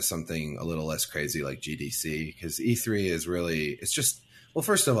rather go to something a little less crazy like GDC, because E3 is really, it's just, well,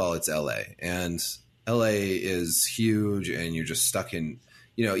 first of all, it's LA, and LA is huge, and you're just stuck in,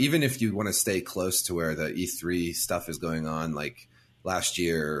 even if you want to stay close to where the E3 stuff is going on, like last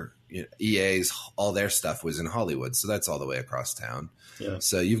year, EA's, all their stuff was in Hollywood. So that's all the way across town. Yeah.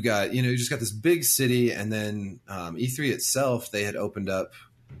 So you've got, you just got this big city, and then E3 itself, they had opened up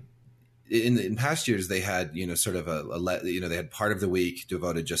in past years. They had, sort of they had part of the week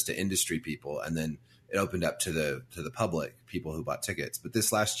devoted just to industry people. And then it opened up to the public, people who bought tickets. But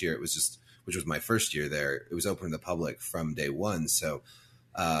this last year, it was just, which was my first year there, it was open to the public from day one. So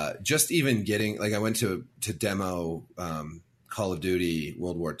just even getting, like, I went to demo Call of Duty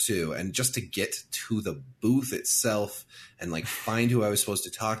World War II, and just to get to the booth itself and like find who I was supposed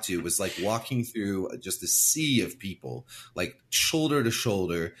to talk to was like walking through just a sea of people, like shoulder to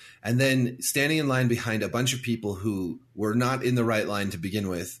shoulder, and then standing in line behind a bunch of people who were not in the right line to begin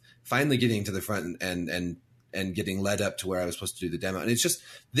with, finally getting to the front and getting led up to where I was supposed to do the demo. And it's just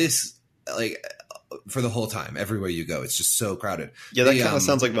this, like, for the whole time, everywhere you go, it's just so crowded. Yeah, that kind of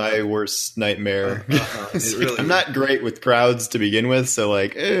sounds like my worst nightmare. I'm not great with crowds to begin with, so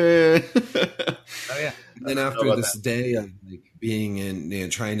like, Oh yeah. And then after this day of like being in,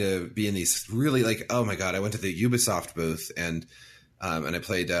 trying to be in these really, like, oh my god, I went to the Ubisoft booth and I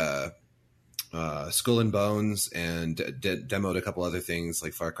played Skull and Bones and demoed a couple other things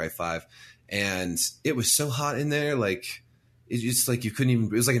like Far Cry 5. And it was so hot in there, like it's just like you couldn't even.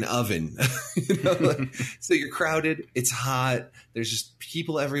 It was like an oven, so you're crowded. It's hot. There's just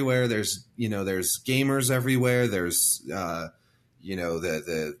people everywhere. There's there's gamers everywhere. There's the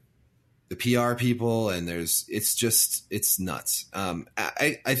PR people, and it's nuts.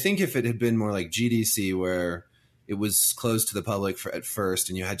 I think if it had been more like GDC, where it was closed to the public at first,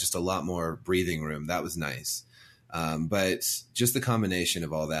 and you had just a lot more breathing room, that was nice. But just the combination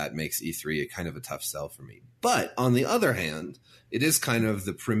of all that makes E3 kind of a tough sell for me. But on the other hand, it is kind of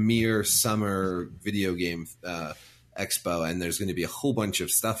the premier summer video game expo, and there's going to be a whole bunch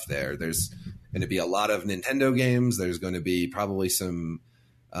of stuff there. There's going to be a lot of Nintendo games. There's going to be probably some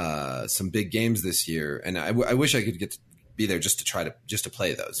big games this year, and I wish I could get to be there just to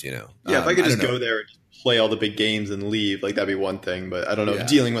play those. Yeah, if I could just go there and play all the big games and leave, like that'd be one thing. But I don't know,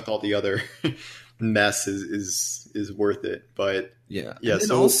 dealing with all the other mess is worth it. But yeah.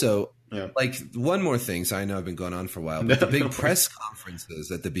 So also, like one more thing. So I know I've been going on for a while, but the big press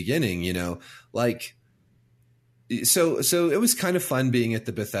conferences at the beginning, like. So it was kind of fun being at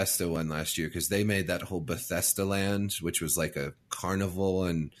the Bethesda one last year because they made that whole Bethesda land, which was like a carnival,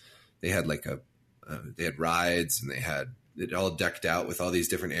 and they had like they had rides, and they had it all decked out with all these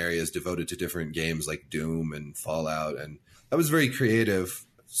different areas devoted to different games like Doom and Fallout, and that was very creative,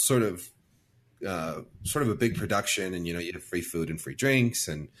 sort of a big production, and you had free food and free drinks,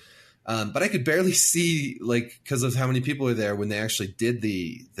 and but I could barely see, like, because of how many people were there when they actually did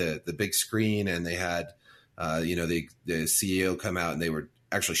the big screen, and they had. The CEO come out and they were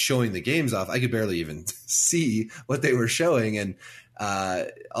actually showing the games off. I could barely even see what they were showing. And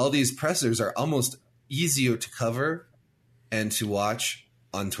all these pressers are almost easier to cover and to watch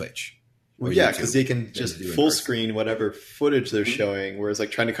on Twitch. Well, yeah, because they can just full screen whatever footage they're showing, whereas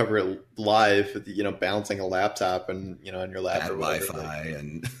like trying to cover it live, balancing a laptop and on your lap or whatever, Wi-Fi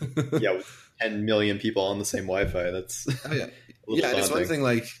and with 10 million people on the same Wi-Fi. That's it's one thing.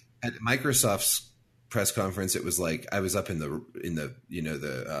 Like at Microsoft's press conference, it was like I was up in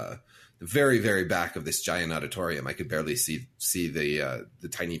the very, very back of this giant auditorium. I could barely see the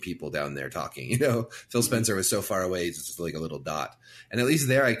tiny people down there talking. Phil Spencer was so far away, it's just like a little dot. And at least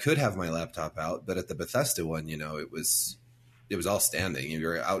there I could have my laptop out, but at the Bethesda one, it was all standing. You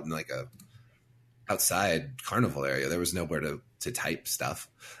were out in like a outside carnival area. There was nowhere to type stuff,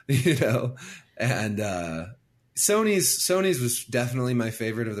 and Sony's was definitely my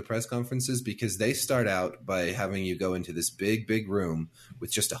favorite of the press conferences because they start out by having you go into this big, big room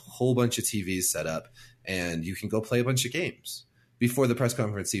with just a whole bunch of TVs set up, and you can go play a bunch of games before the press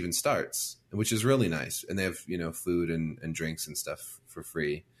conference even starts, which is really nice. And they have, food and drinks and stuff for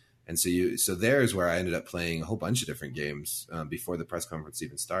free. And so there's where I ended up playing a whole bunch of different games before the press conference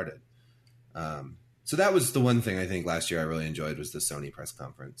even started. So that was the one thing I think last year I really enjoyed was the Sony press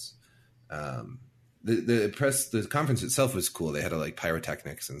conference. The conference itself was cool. They had like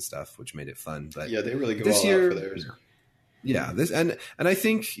pyrotechnics and stuff, which made it fun. But yeah, they really go all out for theirs. Yeah, and I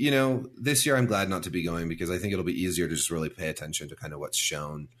think this year I'm glad not to be going because I think it'll be easier to just really pay attention to kind of what's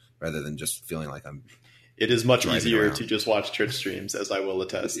shown rather than just feeling like I'm. It is much easier to just watch Twitch streams, as I will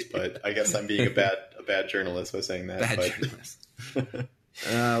attest. But I guess I'm being a bad journalist by saying that. Journalist.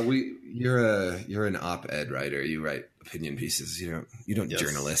 You're an op-ed writer. You write opinion pieces. You don't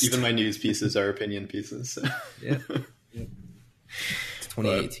journalist. Even my news pieces are opinion pieces. So. Yeah. It's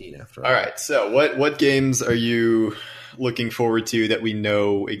 2018 after all. All right. So what games are you looking forward to that we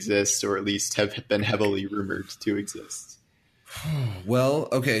know exist or at least have been heavily rumored to exist? Well,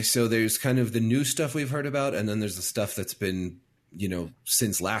 okay. So there's kind of the new stuff we've heard about, and then there's the stuff that's been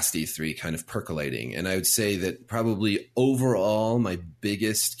since last E3 kind of percolating. And I would say that probably overall my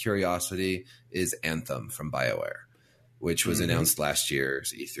biggest curiosity is Anthem from BioWare, which was announced last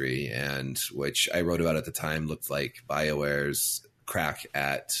year's E3 and which I wrote about at the time looked like BioWare's crack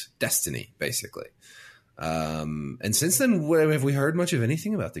at Destiny, basically. And since then, have we heard much of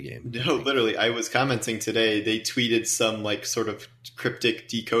anything about the game? No, literally. I was commenting today. They tweeted some like sort of cryptic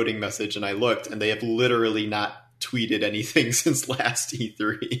decoding message and I looked and they have literally not tweeted anything since last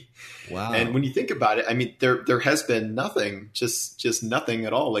E3. Wow. And when you think about it, I mean, there has been nothing, just nothing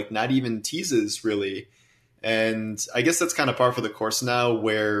at all, like not even teases really. And I guess that's kind of par for the course now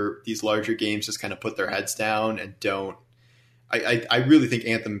where these larger games just kind of put their heads down and don't. I really think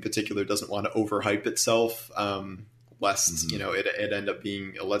Anthem in particular doesn't want to overhype itself, lest it end up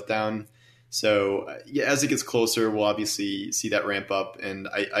being a letdown. So yeah, as it gets closer, we'll obviously see that ramp up, and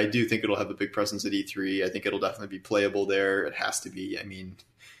I do think it'll have a big presence at E3. I think it'll definitely be playable there. It has to be. I mean,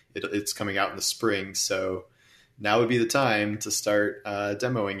 it's coming out in the spring, so now would be the time to start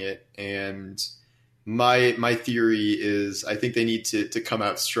demoing it. And my theory is I think they need to come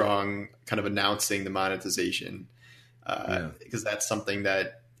out strong, kind of announcing the monetization, because that's something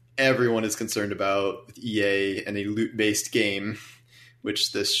that everyone is concerned about with EA and a loot-based game,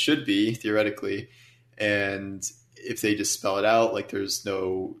 which this should be theoretically. And if they just spell it out, like there's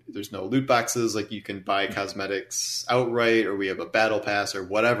no loot boxes, like you can buy cosmetics outright, or we have a battle pass or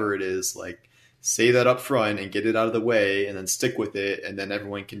whatever it is, like say that up front and get it out of the way and then stick with it. And then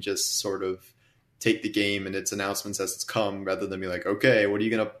everyone can just sort of take the game and its announcements as it's come, rather than be like, okay, what are you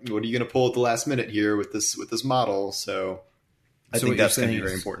gonna pull at the last minute here with this model? So I think that's going to be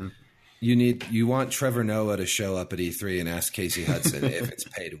very important. You want Trevor Noah to show up at E3 and ask Casey Hudson if it's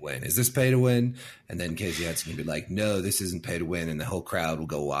pay to win. Is this pay to win? And then Casey Hudson can be like, no, this isn't pay to win, and the whole crowd will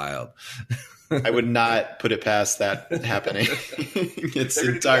go wild. I would not put it past that happening. It's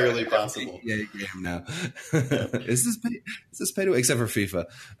entirely possible. Yeah, now. Is this pay to win? Except for FIFA,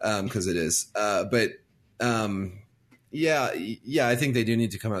 because it is. Yeah, I think they do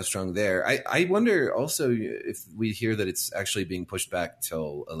need to come out strong there. I wonder also if we hear that it's actually being pushed back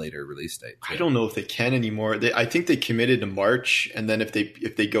till a later release date. I don't know if they can anymore. I think they committed to March, and then if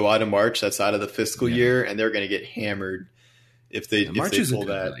they go out of March, that's out of the fiscal year, and they're going to get hammered if they pull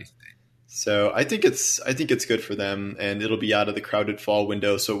that. So I think it's good for them, and it'll be out of the crowded fall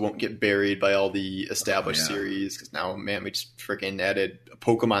window, so it won't get buried by all the established series. Because now, man, we just freaking added a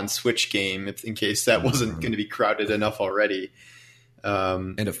Pokemon Switch game in case that wasn't going to be crowded enough already.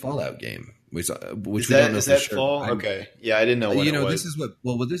 And a Fallout game, which we don't know is that for fall? sure. Okay, yeah, I didn't know. What it was.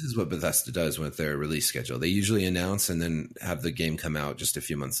 This is what Bethesda does with their release schedule. They usually announce and then have the game come out just a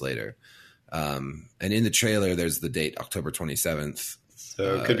few months later. And in the trailer, there's the date, October 27th.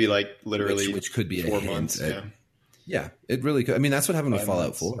 So it could be like literally which could be 4 months. Yeah, it really could. I mean, that's what happened with 5 Fallout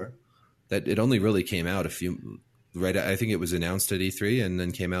months. 4. That it only really came out I think it was announced at E3 and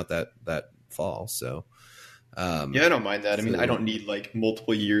then came out that fall. So I don't mind that. I mean, I don't need like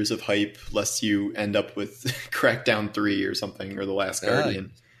multiple years of hype lest you end up with Crackdown 3 or something, or The Last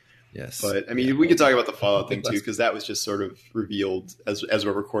Guardian. Yes. But I mean, we could talk about the Fallout thing too, because that was just sort of revealed as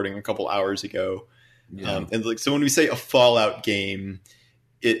we're recording a couple hours ago. Yeah. And like, so when we say a Fallout game,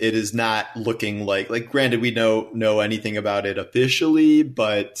 it is not looking like granted, we don't know anything about it officially,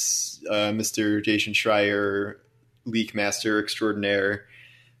 but Mr. Jason Schreier, leak master extraordinaire,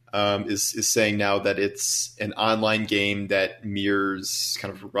 is saying now that it's an online game that mirrors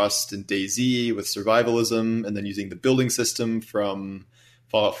kind of Rust and DayZ with survivalism, and then using the building system from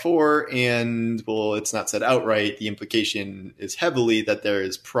Fallout 4. And well, it's not said outright. The implication is heavily that there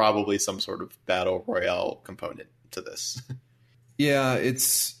is probably some sort of battle royale component to this. Yeah,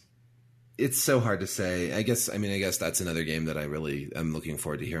 it's so hard to say. I guess that's another game that I really am looking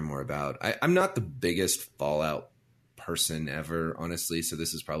forward to hear more about. I'm not the biggest Fallout person ever, honestly, so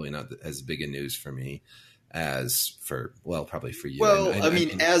this is probably not as big a news for me as probably for you. Well, I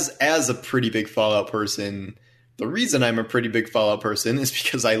mean, as a pretty big Fallout person, the reason I'm a pretty big Fallout person is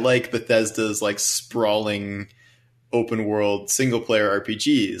because I like Bethesda's like sprawling open world single player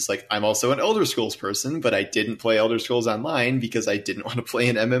RPGs. Like, I'm also an Elder Scrolls person, but I didn't play Elder Scrolls Online because I didn't want to play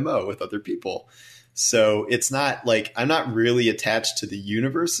an MMO with other people. So it's not like I'm not really attached to the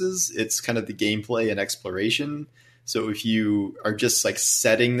universes. It's kind of the gameplay and exploration. So if you are just like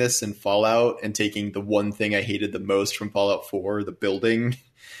setting this in Fallout and taking the one thing I hated the most from Fallout 4, the building,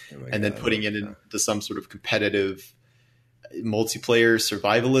 and then putting it into some sort of competitive multiplayer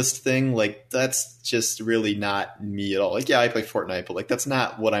survivalist thing, like that's just really not me at all. Like, yeah, I play Fortnite, but like that's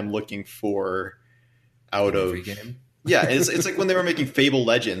not what I'm looking for out of every game. Yeah, it's like when they were making Fable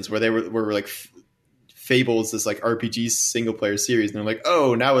Legends, where they were like Fable is this like RPG single player series, and they're like,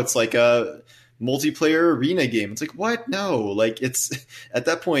 oh, now it's like a multiplayer arena game. It's like, what? No, like it's at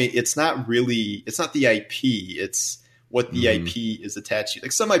that point, it's not the IP, it's what the IP is attached to.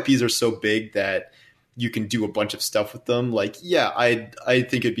 Like some IPs are so big that you can do a bunch of stuff with them. Like, yeah, I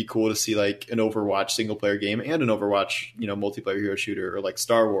think it'd be cool to see like an Overwatch single player game and an Overwatch, multiplayer hero shooter, or like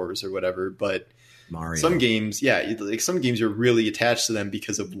Star Wars or whatever. But Mario. Some games, yeah, like some games you're really attached to them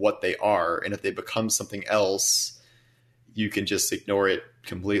because of what they are. And if they become something else, you can just ignore it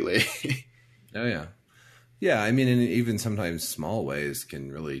completely. Oh yeah. Yeah, I mean, and even sometimes small ways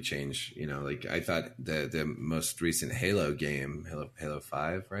can really change. Like I thought the most recent Halo game, Halo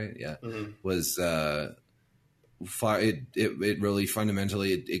 5, right? Yeah, was it really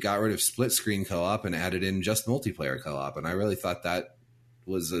fundamentally it got rid of split screen co-op and added in just multiplayer co-op, and I really thought that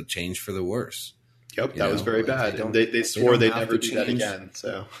was a change for the worse. Yep, that was very bad. And they swore they'd never do that again.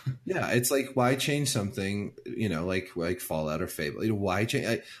 So yeah, it's like, why change something? Like Fallout or Fable. Why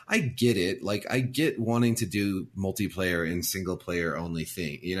change? I get it. Like, I get wanting to do multiplayer and single player only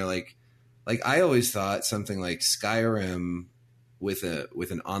thing. Like I always thought something like Skyrim with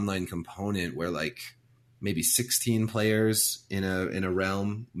an online component where like maybe 16 players in a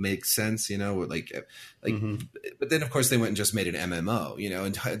realm makes sense, mm-hmm. But then of course they went and just made an MMO,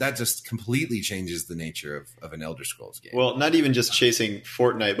 and that just completely changes the nature of an Elder Scrolls game. Well, not even just chasing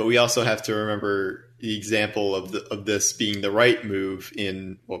Fortnite, but we also have to remember the example of this being the right move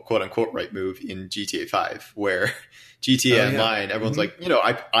quote unquote right move in GTA 5, where GTA Online, everyone's mm-hmm.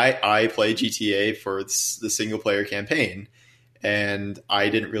 like, I play GTA for the single player campaign. And I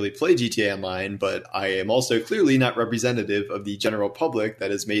didn't really play GTA Online, but I am also clearly not representative of the general public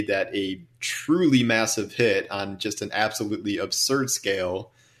that has made that a truly massive hit on just an absolutely absurd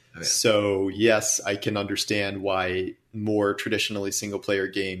scale. Oh, yeah. So, yes, I can understand why more traditionally single-player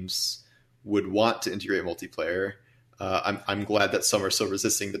games would want to integrate multiplayer. I'm glad that some are so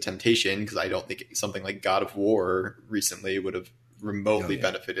resisting the temptation, because I don't think something like God of War recently would have remotely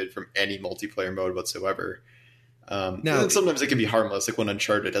benefited from any multiplayer mode whatsoever. Now, sometimes it can be harmless, like when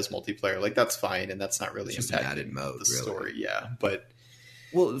Uncharted has multiplayer, like that's fine, and that's not really impacting added mode, the story. Yeah, but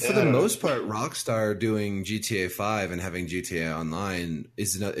for the most part, Rockstar doing GTA 5 and having GTA Online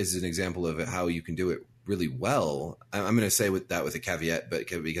is an example of how you can do it really well. I'm going to say with a caveat, but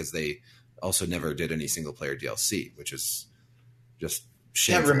because they also never did any single player DLC, which is just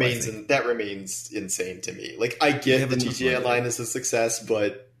shameful. That remains insane to me. Like, I get the GTA Online is a success,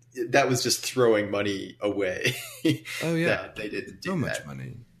 but that was just throwing money away. Oh yeah, they didn't do so that. much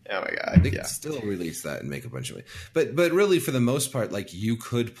money. Oh my god, they could still release that and make a bunch of money. But really, for the most part, like, you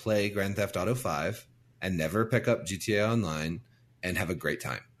could play Grand Theft Auto 5 and never pick up GTA Online and have a great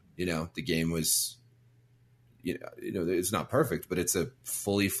time. The game was, it's not perfect, but it's a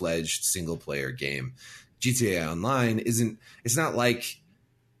fully fledged single player game. GTA Online it's not like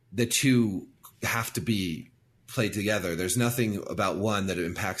the two have to be played together. There's nothing about one that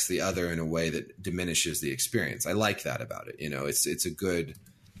impacts the other in a way that diminishes the experience. I like that about it. It's a good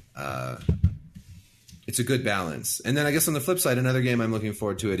balance. And then I guess on the flip side, another game I'm looking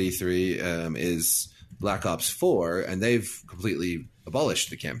forward to at E3 is Black Ops 4, and they've completely abolished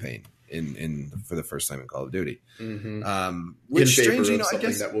the campaign for the first time in Call of Duty. Mm-hmm. Which in favor strange, of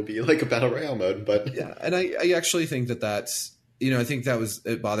something that will be like a battle royale mode, but yeah. And I actually think that's. I think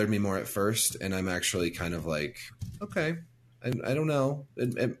it bothered me more at first, and I'm actually kind of like, okay, I don't know.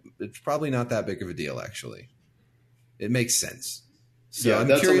 It's probably not that big of a deal, actually. It makes sense. So I'm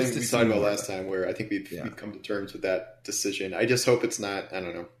that's curious something we talked about last time, where I think we've come to terms with that decision. I just hope it's not, I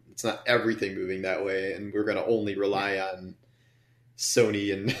don't know, it's not everything moving that way, and we're going to only rely on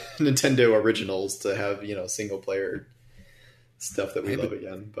Sony and Nintendo originals to have, single player stuff that we love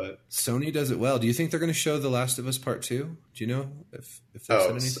again. But Sony does it well. Do you think they're going to show The Last of Us Part 2? Do you know if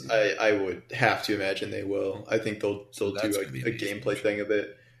I would have to imagine they will. I think they'll do a gameplay thing of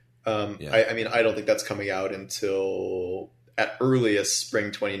it. I mean, I don't think that's coming out until at earliest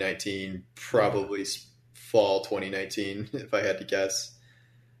spring 2019, probably fall 2019, if I had to guess.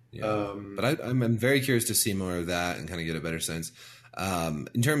 But I'm very curious to see more of that and kind of get a better sense.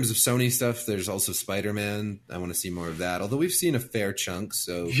 In terms of Sony stuff, there's also Spider-Man. I want to see more of that, although we've seen a fair chunk.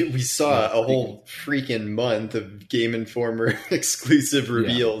 So we saw a whole freaking month of Game Informer exclusive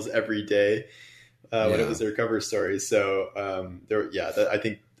reveals every day when it was their cover story. So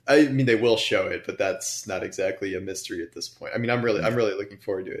I mean, they will show it, but that's not exactly a mystery at this point. I mean, I'm really looking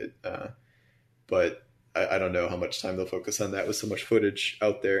forward to it, but I don't know how much time they'll focus on that with so much footage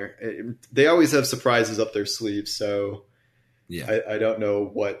out there. They always have surprises up their sleeves, so I don't know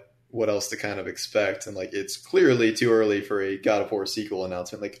what else to kind of expect. And like, it's clearly too early for a God of War sequel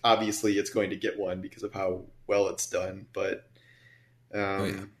announcement. Like, obviously it's going to get one because of how well it's done, but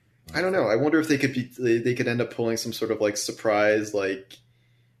I don't know. I wonder if they could end up pulling some sort of like surprise, like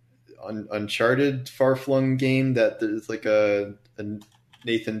Uncharted far-flung game that there's like a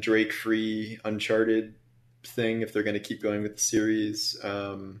Nathan Drake free Uncharted thing if they're going to keep going with the series.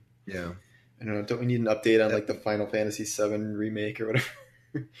 I don't know. Don't we need an update on like the Final Fantasy VII remake or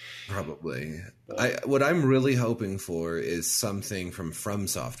whatever? Probably. What I'm really hoping for is something from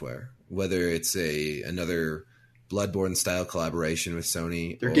Software, whether it's another Bloodborne style collaboration with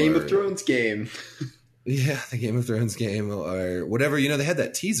Sony, their Game of Thrones game. Yeah, the Game of Thrones game or whatever. They had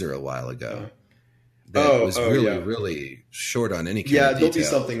that teaser a while ago. That was really short on any kind of there'll be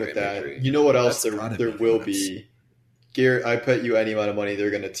something with that. You know what else there will be? Garrett, I bet you any amount of money they're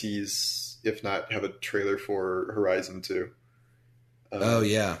going to tease, if not have a trailer for Horizon 2.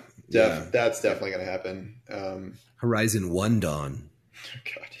 That's definitely going to happen. Horizon 1 Dawn. Oh,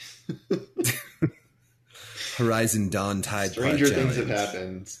 God. Horizon Dawn Tide Stranger things have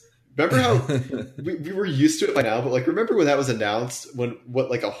happened. Remember how we were used to it by now, but like remember when that was announced, what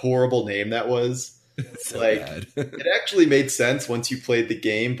like a horrible name that was? So like bad. It actually made sense once you played the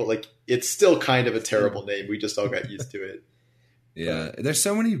game, but like it's still kind of a terrible name. We just all got used to it. Yeah, there's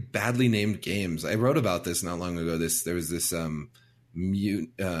so many badly named games. I wrote about this not long ago. There was this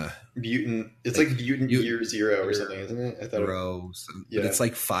mutant. It's like Mutant Year Zero or something, isn't it? I thought but it's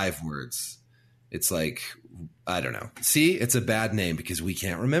like 5 words. It's like, I don't know. See, it's a bad name because we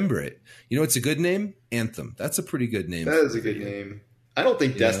can't remember it. You know, it's a good name. Anthem. That's a pretty good name. That is a good name. I don't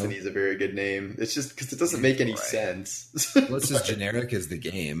think Destiny is a very good name. It's just because it doesn't make any sense. Well, it's as generic as the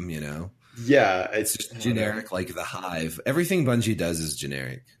game, you know. Yeah, it's just generic, like the Hive. Everything Bungie does is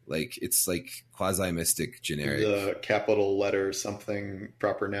generic. Like it's like quasi-mystic generic. The capital letter something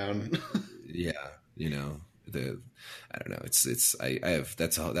proper noun. Yeah, you know I don't know. I have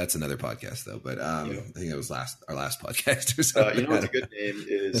that's another podcast though. But I think it was our last podcast or something. You know what's a good name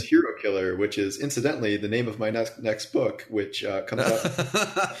is Hero Killer, which is incidentally the name of my next book, which comes out.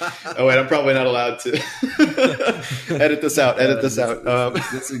 Oh wait, I'm probably not allowed to edit this out.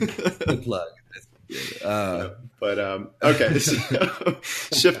 That's a good plug. Okay. So,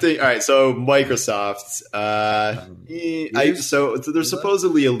 shifting. All right. So Microsoft. So there's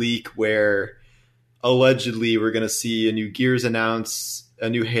supposedly a leak where allegedly we're going to see a new Gears announced, a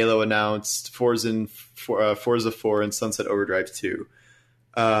new Halo announced, Forza 4 and Sunset Overdrive 2.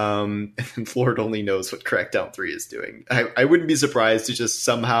 And Lord only knows what Crackdown 3 is doing. I wouldn't be surprised to just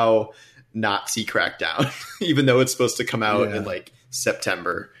somehow not see Crackdown, even though it's supposed to come out in like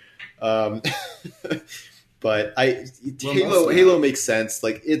September. But Halo makes sense.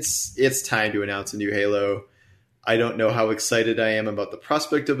 Like it's time to announce a new Halo. I don't know how excited I am about the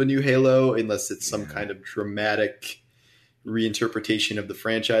prospect of a new Halo unless it's some kind of dramatic reinterpretation of the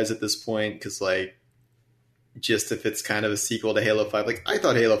franchise at this point. Because like, just if it's kind of a sequel to Halo 5, like I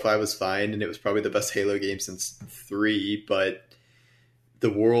thought Halo 5 was fine and it was probably the best Halo game since 3, but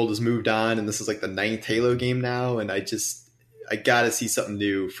the world has moved on and this is like the 9th Halo game now. And I gotta see something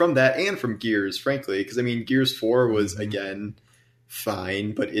new from that and from Gears, frankly. Because I mean, Gears 4 was again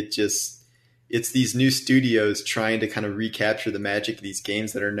fine, but it's these new studios trying to kind of recapture the magic of these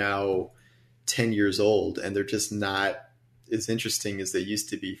games that are now 10 years old, and they're just not as interesting as they used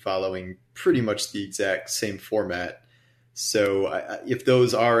to be, following pretty much the exact same format. So if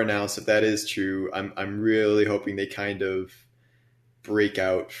those are announced, if that is true, I'm really hoping they kind of break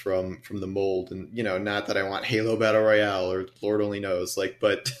out from the mold. And you know, not that I want Halo Battle Royale or Lord only knows, like,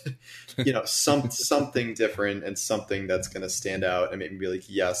 but you know, something different and something that's going to stand out and make me be like,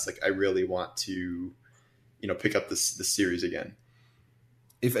 yes, like I really want to, you know, pick up this series again.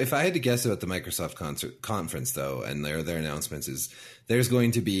 If I had to guess about the Microsoft conference though, and their announcements, is there's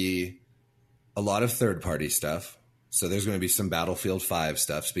going to be a lot of third party stuff. So there's going to be some Battlefield 5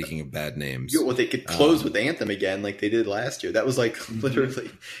 stuff, speaking of bad names. Well, they could close with Anthem again like they did last year. That was like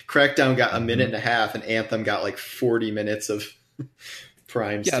literally Crackdown got a minute and a half and Anthem got like 40 minutes of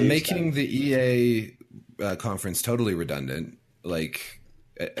prime stage making time. The EA conference totally redundant. Like,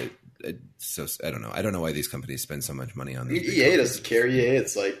 so I don't know. I don't know why these companies spend so much money on these. EA doesn't care. EA,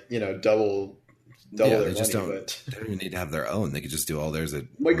 it's like, you know, double their they just money. They don't even need to have their own. They could just do all theirs at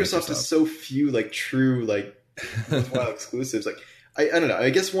Microsoft has so few like true like worthwhile exclusives. Like I don't know. I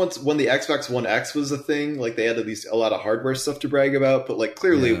guess when the Xbox One X was a thing, like they had at least a lot of hardware stuff to brag about, but like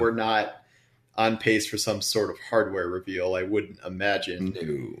clearly we're not on pace for some sort of hardware reveal. I wouldn't imagine.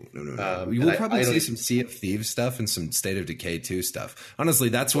 No. We will probably see some Sea of Thieves stuff and some State of Decay 2 stuff. Honestly,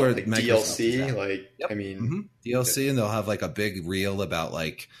 that's where like Microsoft DLC. Like I mean, DLC, and they'll have like a big reel about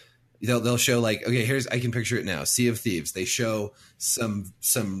like. They'll show like, okay, I can picture it now. Sea of Thieves. They show some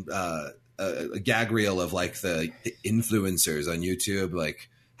a gag reel of like the influencers on YouTube, like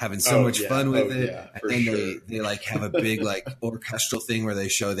having so much fun with it. And then they like have a big like orchestral thing where they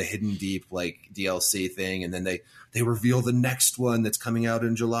show the Hidden Deep like DLC thing, and then they reveal the next one that's coming out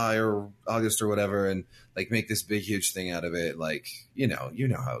in July or August or whatever, and like make this big huge thing out of it. Like you know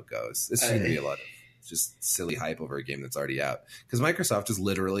how it goes. This is going to be a lot of just silly hype over a game that's already out, because Microsoft is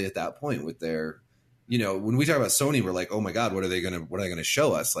literally at that point with their, you know, when we talk about Sony, we're like, oh my god, what are they going to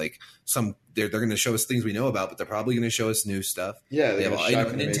show us? Like they're going to show us things we know about, but they're probably going to show us new stuff. Yeah, they have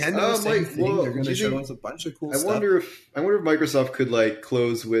Nintendo. They're going to show us a bunch of cool stuff. I wonder if Microsoft could like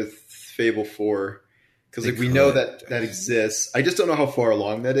close with Fable 4, because like we know that exists. I just don't know how far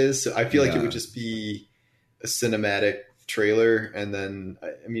along that is. So I feel like it would just be a cinematic trailer, and then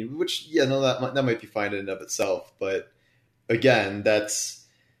I mean, that might be fine in and of itself, but again, that's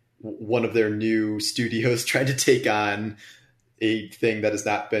one of their new studios tried to take on a thing that has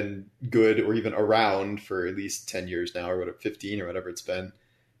not been good or even around for at least 10 years now, or whatever, 15 or whatever it's been.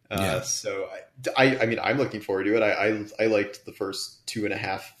 So I mean, I'm looking forward to it. I liked the first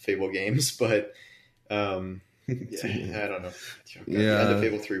 2.5 Fable games, but I don't know. The end of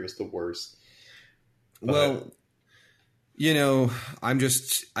Fable 3 was the worst. But, well,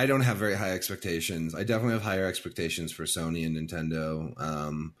 I don't have very high expectations. I definitely have higher expectations for Sony and Nintendo.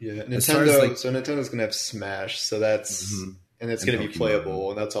 Nintendo. So Nintendo's going to have Smash. So that's, and it's going to be playable,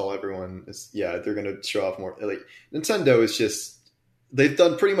 and that's all everyone is. Yeah. They're going to show off more. Like, Nintendo is just, they've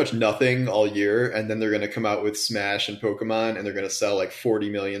done pretty much nothing all year, and then they're going to come out with Smash and Pokemon, and they're going to sell like 40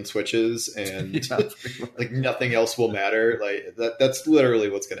 million Switches, and like nothing else will matter. Like that's literally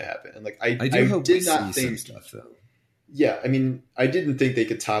what's going to happen. And like I did not think stuff though. Yeah, I mean, I didn't think they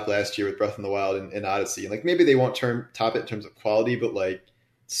could top last year with Breath of the Wild and Odyssey. And like maybe they won't top it in terms of quality, but like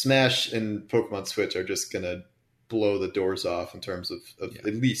Smash and Pokemon Switch are just going to blow the doors off in terms of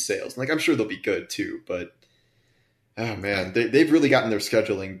at least sales. And like I'm sure they'll be good too, but oh man, they've really gotten their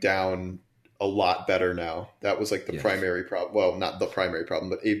scheduling down a lot better now. That was like the primary problem. Well, not the primary problem,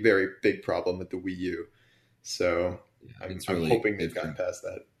 but a very big problem with the Wii U. So I'm hoping they've gotten past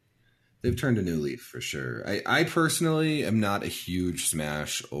that. They've turned a new leaf for sure. I personally am not a huge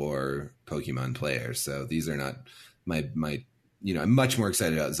Smash or Pokemon player, so these are not my I'm much more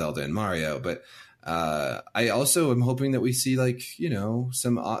excited about Zelda and Mario, but I also am hoping that we see like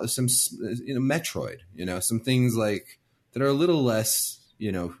some Metroid, some things like that are a little less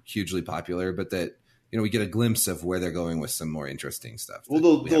hugely popular, but that we get a glimpse of where they're going with some more interesting stuff.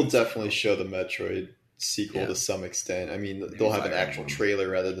 Well, they'll definitely show the Metroid sequel to some extent. I mean, they'll have an actual trailer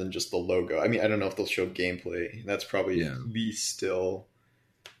rather than just the logo. I mean, I don't know if they'll show gameplay. That's probably at least still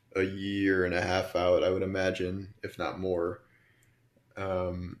a 1.5 years out, I would imagine, if not more.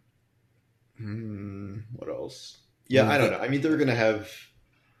 What else? Yeah, I don't know. I mean,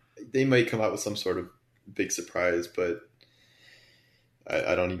 they might come out with some sort of big surprise, but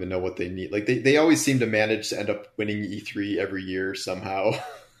I don't even know what they need. Like they always seem to manage to end up winning E3 every year somehow.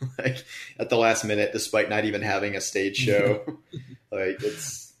 Like at the last minute, despite not even having a stage show. Like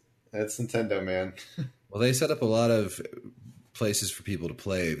that's Nintendo, man. Well, they set up a lot of places for people to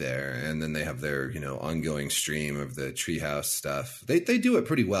play there, and then they have their ongoing stream of the Treehouse stuff. They do it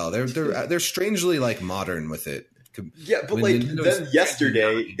pretty well. They're strangely like modern with it. Yeah, but like then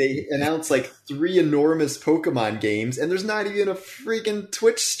yesterday they announced like 3 enormous Pokemon games, and there's not even a freaking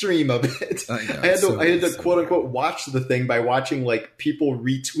Twitch stream of it. I had to quote unquote watch the thing by watching like people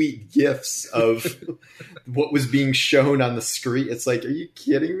retweet GIFs of what was being shown on the screen. It's like, are you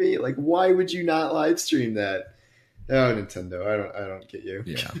kidding me? Like, why would you not live stream that? Oh, Nintendo, I don't get you.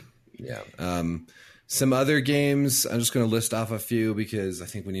 Yeah. Some other games, I'm just going to list off a few because I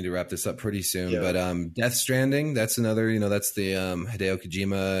think we need to wrap this up pretty soon. Yeah. But Death Stranding, that's another, that's the Hideo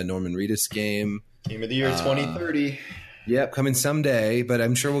Kojima, Norman Reedus game. Game of the year 2030. Yep, coming someday, but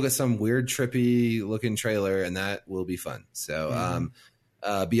I'm sure we'll get some weird, trippy looking trailer, and that will be fun. So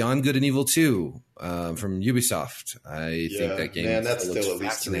Beyond Good and Evil 2 from Ubisoft. I think that game that's still at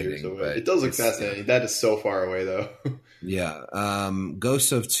least 3 years away. It does look fascinating. That is so far away, though. Yeah.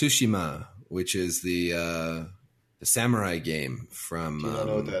 Ghost of Tsushima, which is the samurai game from. Do you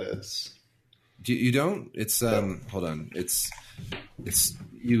know what that is? You don't? It's hold on. It's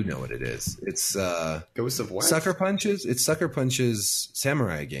you know what it is. It's Ghost of what? Sucker Punches. It's Sucker Punch's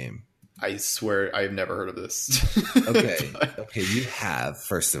samurai game. I swear I've never heard of this. Okay, you have.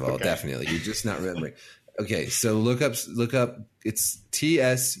 First of all, definitely. You're just not remembering. Okay, so look up. It's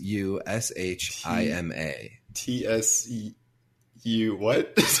Tsushima. TSU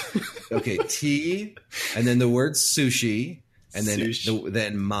what? Okay, T, and then the word sushi, and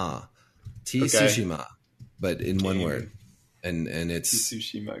then ma. Tsushima, but in one word, and it's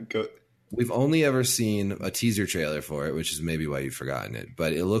Tsushima. Go. We've only ever seen a teaser trailer for it, which is maybe why you've forgotten it.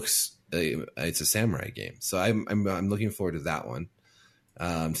 But it looks it's a samurai game, so I'm looking forward to that one.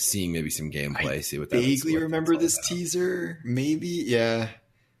 Seeing maybe some gameplay. See what that vaguely remember this teamer. Maybe, yeah.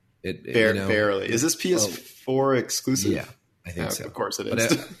 Barely. Is this PS4 exclusive? Yeah, I think so. Of course it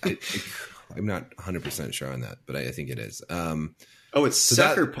is. I'm not 100% sure on that, but I think it is. It's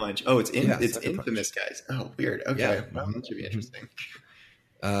Sucker Punch. Oh, it's Infamous, guys. Oh, weird. Okay, yeah. Well, that should be interesting.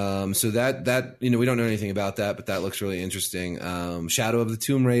 So that we don't know anything about that, but that looks really interesting. Shadow of the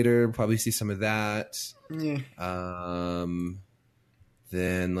Tomb Raider, probably see some of that. Yeah.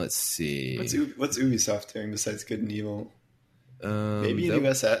 Then let's see. What's Ubisoft doing besides Good and Evil? Maybe a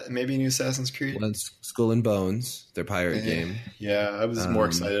new Assassin's Creed. Skull and Bones, their pirate game. Yeah, I was more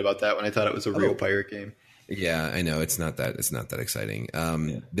excited about that when I thought it was a real pirate game. Yeah, I know it's not that exciting.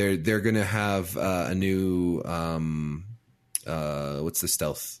 They're gonna have a new what's the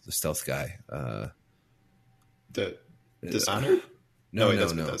stealth guy? The Dishonored? No.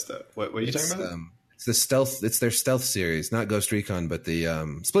 Bethesda. What are you talking about? It's the stealth. It's their stealth series, not Ghost Recon, but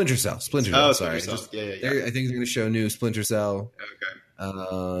the Splinter Cell. Oh, sorry. Splinter Cell. Yeah. I think they're going to show new Splinter Cell.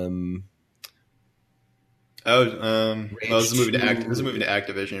 Okay. This is moving to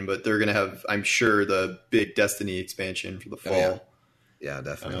Activision, but they're going to have, I'm sure, the big Destiny expansion for the fall. Oh, yeah,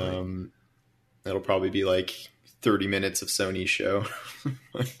 definitely. That'll probably be like 30 minutes of Sony's show.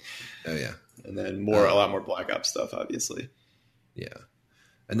 Oh yeah, and then a lot more Black Ops stuff, obviously. Yeah.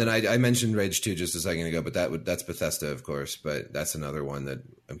 And then I mentioned Rage 2 just a second ago, but that's Bethesda, of course. But that's another one that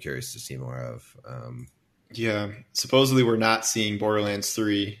I'm curious to see more of. Yeah, supposedly we're not seeing Borderlands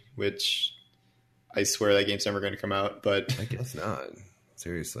 3, which I swear that game's never going to come out. But I guess not.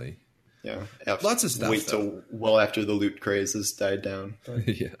 Seriously. Yeah, lots of stuff. Wait till well after the loot craze has died down.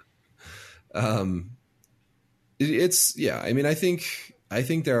 Yeah. It's I mean, I think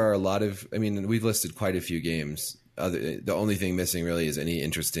there are a lot of. I mean, we've listed quite a few games. The only thing missing really is any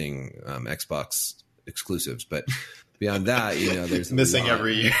interesting Xbox exclusives, but beyond that, there's missing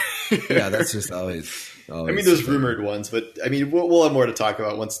every year. Yeah, that's just always. I mean, there's rumored ones, but I mean, we'll have more to talk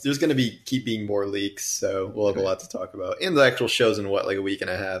about once. There's going to keep being more leaks, so we'll have a lot to talk about. And the actual show's in like a week and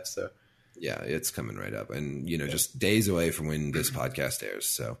a half, so yeah, it's coming right up, and just days away from when this podcast airs.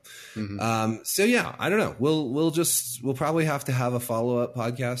 So, so yeah, I don't know. We'll probably have to have a follow-up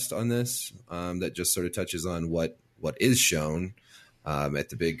podcast on this that just sort of touches on what is shown at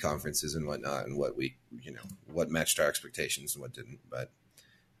the big conferences and whatnot, and what what matched our expectations and what didn't. But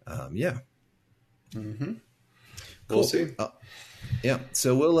yeah, cool. We'll see. Yeah,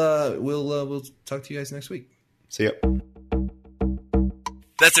 so we'll talk to you guys next week. See ya.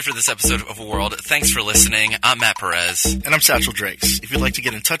 That's it for this episode of Overworld. Thanks for listening. I'm Matt Perez. And I'm Satchel Drakes. If you'd like to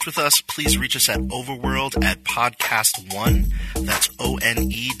get in touch with us, please reach us at overworld@podcast1. That's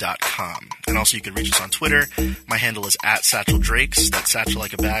ONE.com. And also you can reach us on Twitter. My handle is @SatchelDrakes. That's Satchel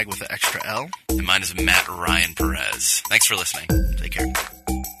like a bag with an extra L. And mine is Matt Ryan Perez. Thanks for listening. Take care.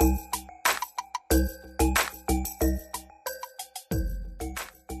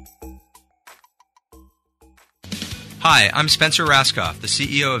 Hi, I'm Spencer Raskoff, the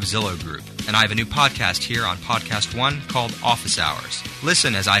CEO of Zillow Group, and I have a new podcast here on Podcast One called Office Hours.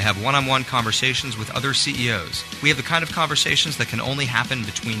 Listen as I have one-on-one conversations with other CEOs. We have the kind of conversations that can only happen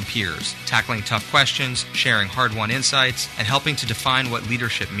between peers, tackling tough questions, sharing hard-won insights, and helping to define what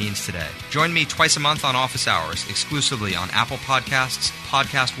leadership means today. Join me twice a month on Office Hours, exclusively on Apple Podcasts,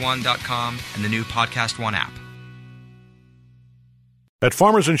 PodcastOne.com, and the new Podcast One app. At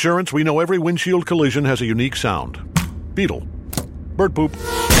Farmers Insurance, we know every windshield collision has a unique sound. Beetle. Bird poop.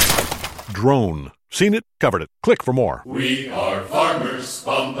 Drone. Seen it, covered it. Click for more. We are farmers.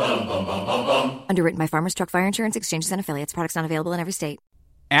 Bum, bum, bum, bum, bum, bum. Underwritten by Farmers Truck Fire Insurance Exchanges and Affiliates. Products not available in every state.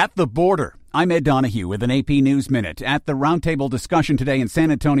 At the border. I'm Ed Donahue with an AP News Minute. At the roundtable discussion today in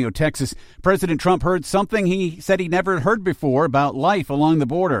San Antonio, Texas, President Trump heard something he said he'd never heard before about life along the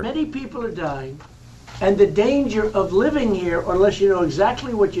border. Many people are dying, and the danger of living here, unless you know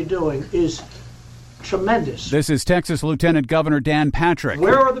exactly what you're doing, is tremendous. This is Texas Lieutenant Governor Dan Patrick.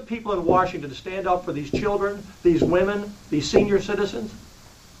 Where are the people in Washington to stand up for these children, these women, these senior citizens?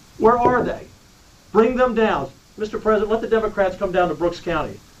 Where are they? Bring them down. Mr. President, let the Democrats come down to Brooks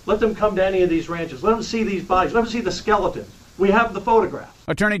County. Let them come to any of these ranches. Let them see these bodies. Let them see the skeletons. We have the photographs.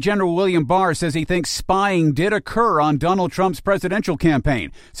 Attorney General William Barr says he thinks spying did occur on Donald Trump's presidential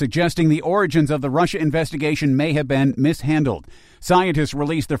campaign, suggesting the origins of the Russia investigation may have been mishandled. Scientists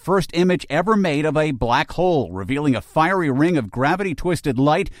released the first image ever made of a black hole, revealing a fiery ring of gravity-twisted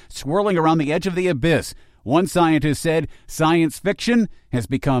light swirling around the edge of the abyss. One scientist said, "Science fiction has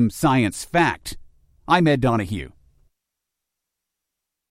become science fact." I'm Ed Donahue.